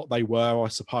 what they were, I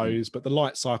suppose, but the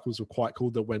light cycles were quite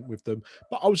cool that went with them.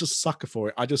 But I was just a sucker for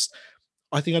it.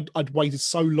 I think I'd waited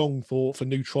so long for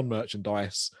new Tron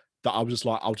merchandise that I was just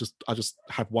like, I just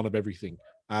have one of everything.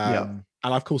 And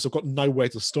of course, I've got nowhere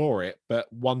to store it. But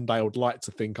one day I would like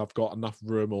to think I've got enough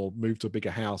room or move to a bigger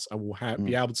house, and will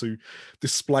be able to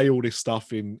display all this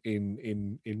stuff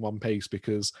in one piece,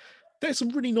 because there's some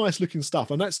really nice looking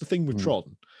stuff. And that's the thing with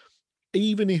Tron.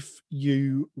 Even if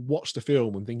you watch the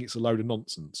film and think it's a load of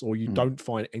nonsense, or you don't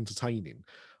find it entertaining,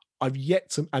 I've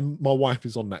yet to, and my wife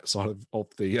is on that side of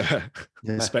the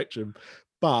spectrum,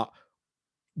 but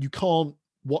you can't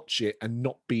watch it and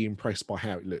not be impressed by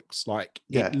how it looks. Like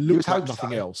it looks like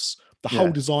nothing else. The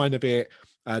whole design of it,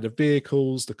 the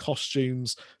vehicles, the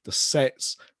costumes, the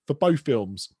sets for both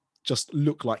films just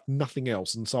look like nothing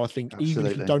else. And so I think even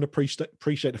if you don't appreciate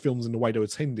the films in the way they were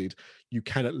intended, you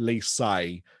can at least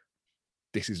say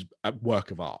this is a work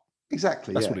of art.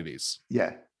 Exactly. That's what it is.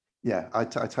 Yeah. I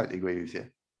totally agree with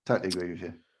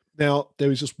you. Now,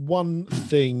 there is just one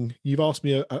thing. You've asked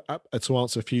me to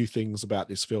answer a few things about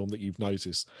this film that you've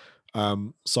noticed.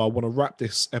 So I want to wrap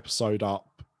this episode up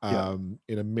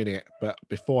in a minute. But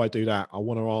before I do that, I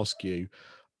want to ask you,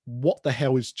 what the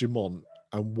hell is Jamont,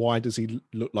 and why does he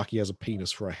look like he has a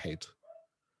penis for a head?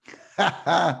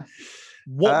 What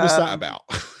was that about?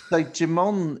 So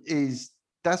Jamont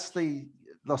that's the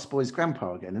Lost Boys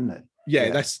grandpa again, isn't it?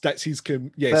 Yeah. That's his. So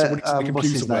when it's the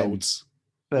computer worlds.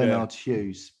 Bernard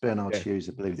Hughes. Hughes,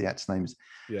 I believe the actor's name is.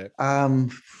 Yeah.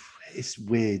 It's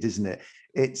weird, isn't it?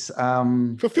 It's for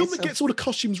a film that gets all the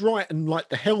costumes right and like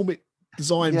the helmet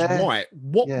designs right.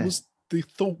 What was the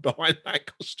thought behind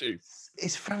that costume?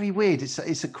 It's very weird.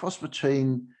 It's a cross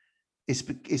between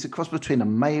it's a cross between a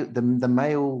male the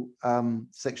male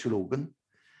sexual organ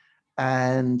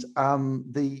and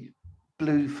the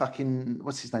blue fucking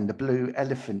what's his name? The blue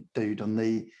elephant dude on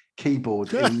the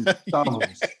keyboard in Star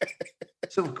Wars.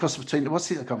 Sort of cross between I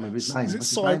can't remember his name. Is it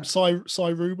Cy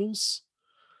Rubles?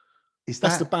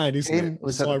 That's the band, isn't it?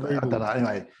 I don't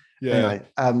know. Anyway,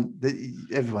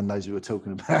 everyone knows who we're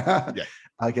talking about.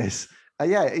 I guess.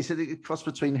 Yeah, he said a cross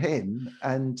between him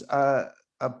and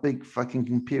a big fucking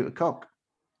computer cock.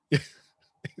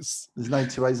 It's, There's no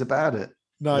two ways about it. I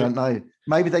no, don't know.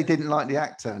 Maybe they didn't like the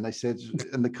actor, and they said,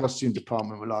 and the costume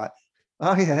department were like,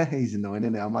 "Oh yeah, he's annoying,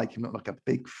 isn't it? I'll make him look like a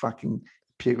big fucking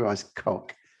computerized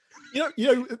cock."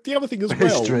 the other thing as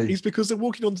well History. is because they're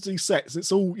walking onto these sets.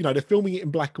 It's all, they're filming it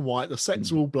in black and white. The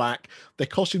sets are all black. Their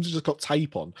costumes have just got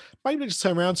tape on. Maybe they just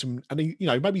turn around to him and he,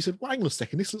 maybe he said, "Well, hang on a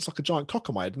second, this looks like a giant cock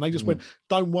on my head." And they just went,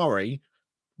 "Don't worry,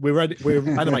 we're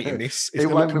animating this. It's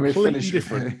going to look completely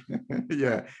different."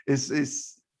 Yeah,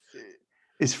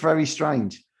 it's very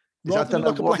strange. I Rather than don't know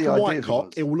like a what black the and idea white cock,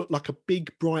 was. it will look like a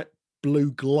big, bright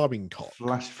blue glowing cock.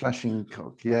 Flashing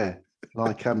cock, yeah,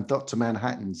 like Dr.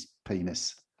 Manhattan's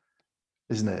penis,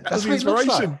 isn't it? That's That's the what it looks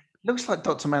like. inspiration. Looks like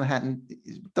Dr. Manhattan.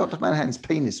 Dr. Manhattan's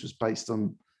penis was based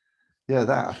on, that.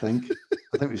 I think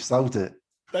we've solved it.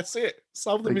 That's it.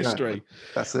 Solve the There you go. mystery.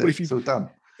 That's Well, it. It's all done.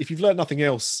 If you've learned nothing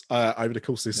else over the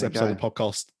course of this There you episode of go. the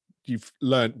podcast, you've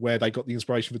learned where they got the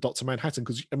inspiration for Dr. Manhattan.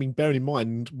 Because, bearing in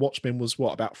mind, Watchmen was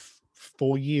about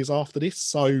 4 years after this.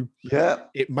 So Yeah,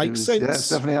 it makes sense.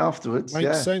 Yeah, definitely afterwards.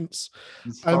 Makes sense.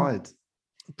 Inspired.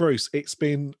 Bruce, it's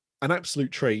been an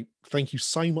absolute treat. Thank you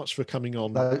so much for coming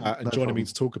on and joining me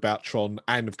to talk about Tron.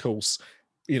 And of course,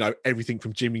 everything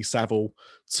from Jimmy Savile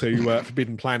to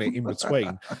Forbidden Planet in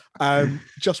between.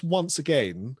 Just once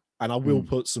again, and I will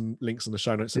put some links in the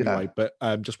show notes anyway, but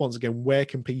just once again, where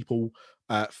can people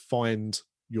find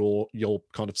your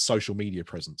kind of social media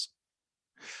presence?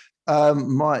 So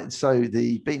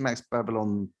the Betamax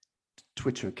Babylon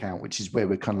Twitter account, which is where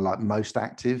we're kind of like most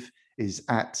active, is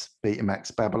at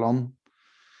Betamax Babylon.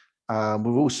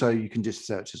 We're also, you can just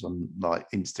search us on like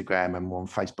Instagram, and we're on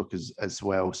Facebook as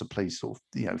well. So please sort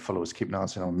of, follow us, keep an eye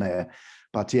on there.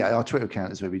 But yeah, our Twitter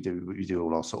account is where we do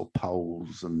all our sort of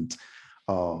polls and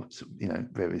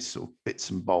various sort of bits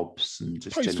and bobs and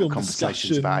just general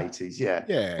conversations about 80s.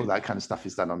 Yeah. All that kind of stuff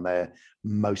is done on there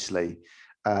mostly.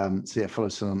 So yeah, follow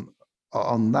us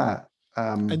on that.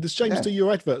 And does James do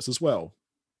your adverts as well?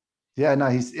 Yeah, no,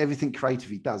 he's everything creative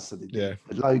he does. So the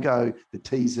logo, the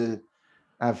teaser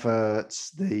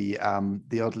adverts, the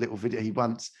odd little video he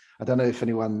once. I don't know if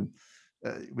anyone,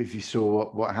 if you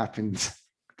saw what happened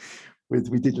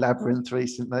we did Labyrinth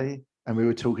recently, and we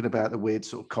were talking about the weird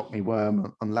sort of Cockney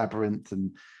worm on Labyrinth,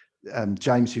 and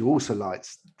James, who also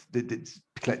likes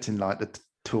collecting like the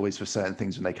toys for certain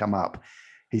things when they come up,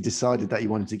 he decided that he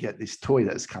wanted to get this toy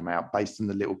that's come out based on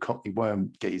the little Cockney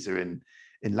worm geezer in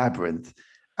Labyrinth.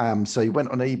 So he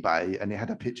went on eBay and he had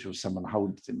a picture of someone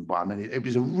holding one, and it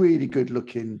was a really good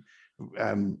looking,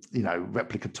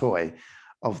 replica toy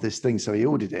of this thing. So he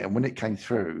ordered it, and when it came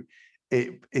through,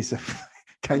 it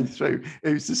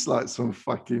was just like some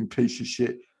fucking piece of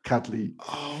shit, cuddly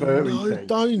furry thing.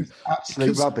 Don't.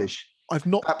 Absolute rubbish. I've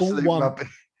not bought one.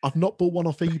 Rubbish. I've not bought one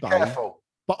off eBay. Careful.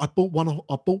 But I bought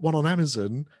one on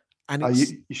Amazon. And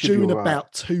it's due in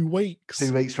about 2 weeks.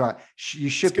 2 weeks, right? You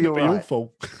should be all right.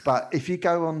 Awful. But if you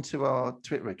go onto our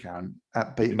Twitter account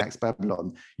at Betamax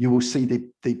Babylon, you will see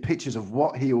the pictures of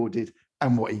what he ordered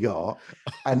and what he got.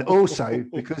 And also,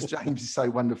 because James is so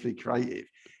wonderfully creative,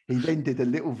 he then did a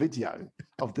little video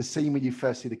of the scene when you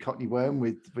first see the Cockney worm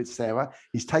with Sarah.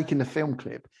 He's taken the film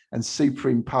clip and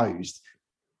superimposed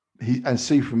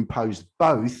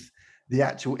both the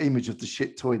actual image of the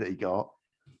shit toy that he got,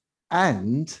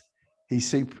 and he's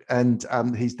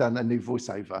done a new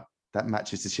voiceover that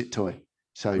matches the shit toy.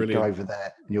 So Brilliant. Go over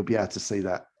there and you'll be able to see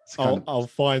that. I'll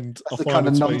find the kind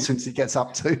of nonsense he gets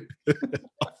up to.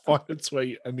 I'll find a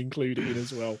tweet and include it in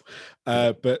as well.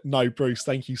 But no, Bruce,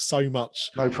 thank you so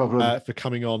much. No problem for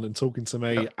coming on and talking to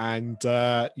me. Yep.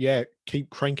 And keep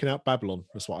cranking out Babylon.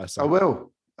 That's what I say. I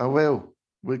will.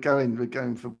 We're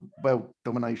going for world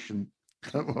domination.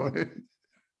 Don't worry.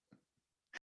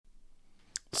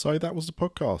 So that was the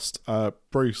podcast.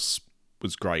 Bruce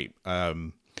was great.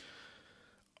 I've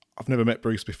never met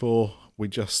Bruce before. We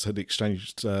just had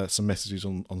exchanged some messages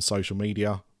on social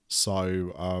media.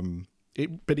 So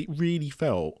it really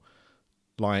felt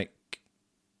like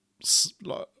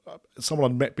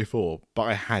someone I'd met before, but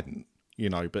I hadn't,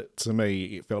 But to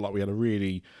me, it felt like we had a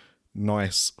really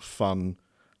nice, fun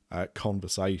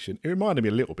conversation. It reminded me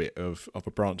a little bit of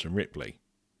a Branch and Ripley,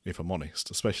 if I'm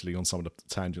honest, especially on some of the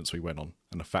tangents we went on,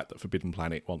 and the fact that Forbidden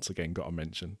Planet once again got a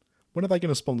mention. When are they going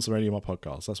to sponsor any of my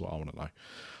podcasts? That's what I want to know.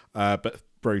 But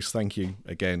Bruce, thank you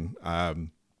again.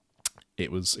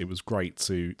 It was great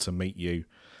to meet you,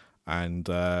 and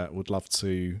would love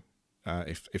to,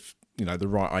 if the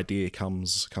right idea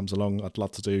comes along, I'd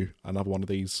love to do another one of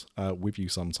these with you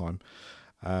sometime.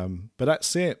 But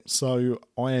that's it. So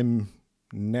I am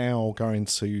now going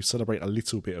to celebrate a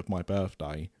little bit of my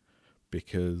birthday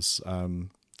because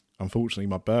unfortunately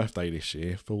my birthday this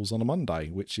year falls on a Monday,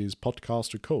 which is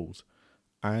podcast record.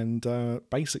 And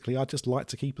basically I just like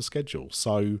to keep a schedule.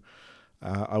 So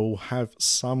I will have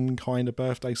some kind of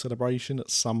birthday celebration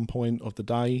at some point of the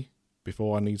day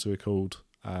before I need to record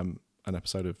an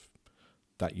episode of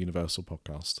that Universal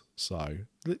podcast. So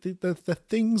the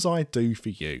things I do for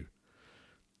you,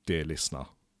 dear listener,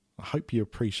 I hope you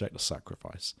appreciate the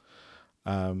sacrifice.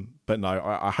 But no,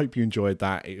 I hope you enjoyed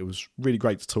that. It was really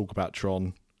great to talk about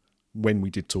Tron when we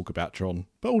did talk about Tron,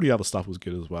 but all the other stuff was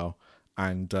good as well.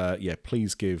 And yeah,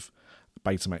 please give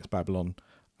Betamax Babylon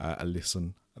a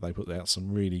listen. They put out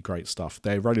some really great stuff.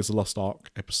 Their Raiders of the Lost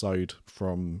Ark episode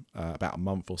from about a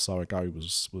month or so ago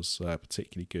was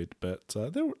particularly good, but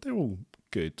they're all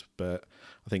good. But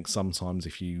I think sometimes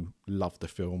if you love the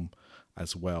film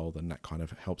as well, then that kind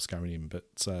of helps going in. But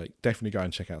definitely go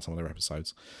and check out some of their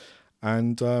episodes.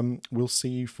 And we'll see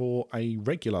you for a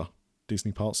regular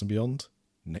Disney Parks and Beyond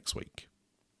next week.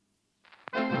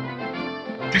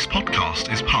 This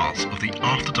podcast is part of the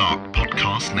After Dark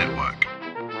Podcast Network.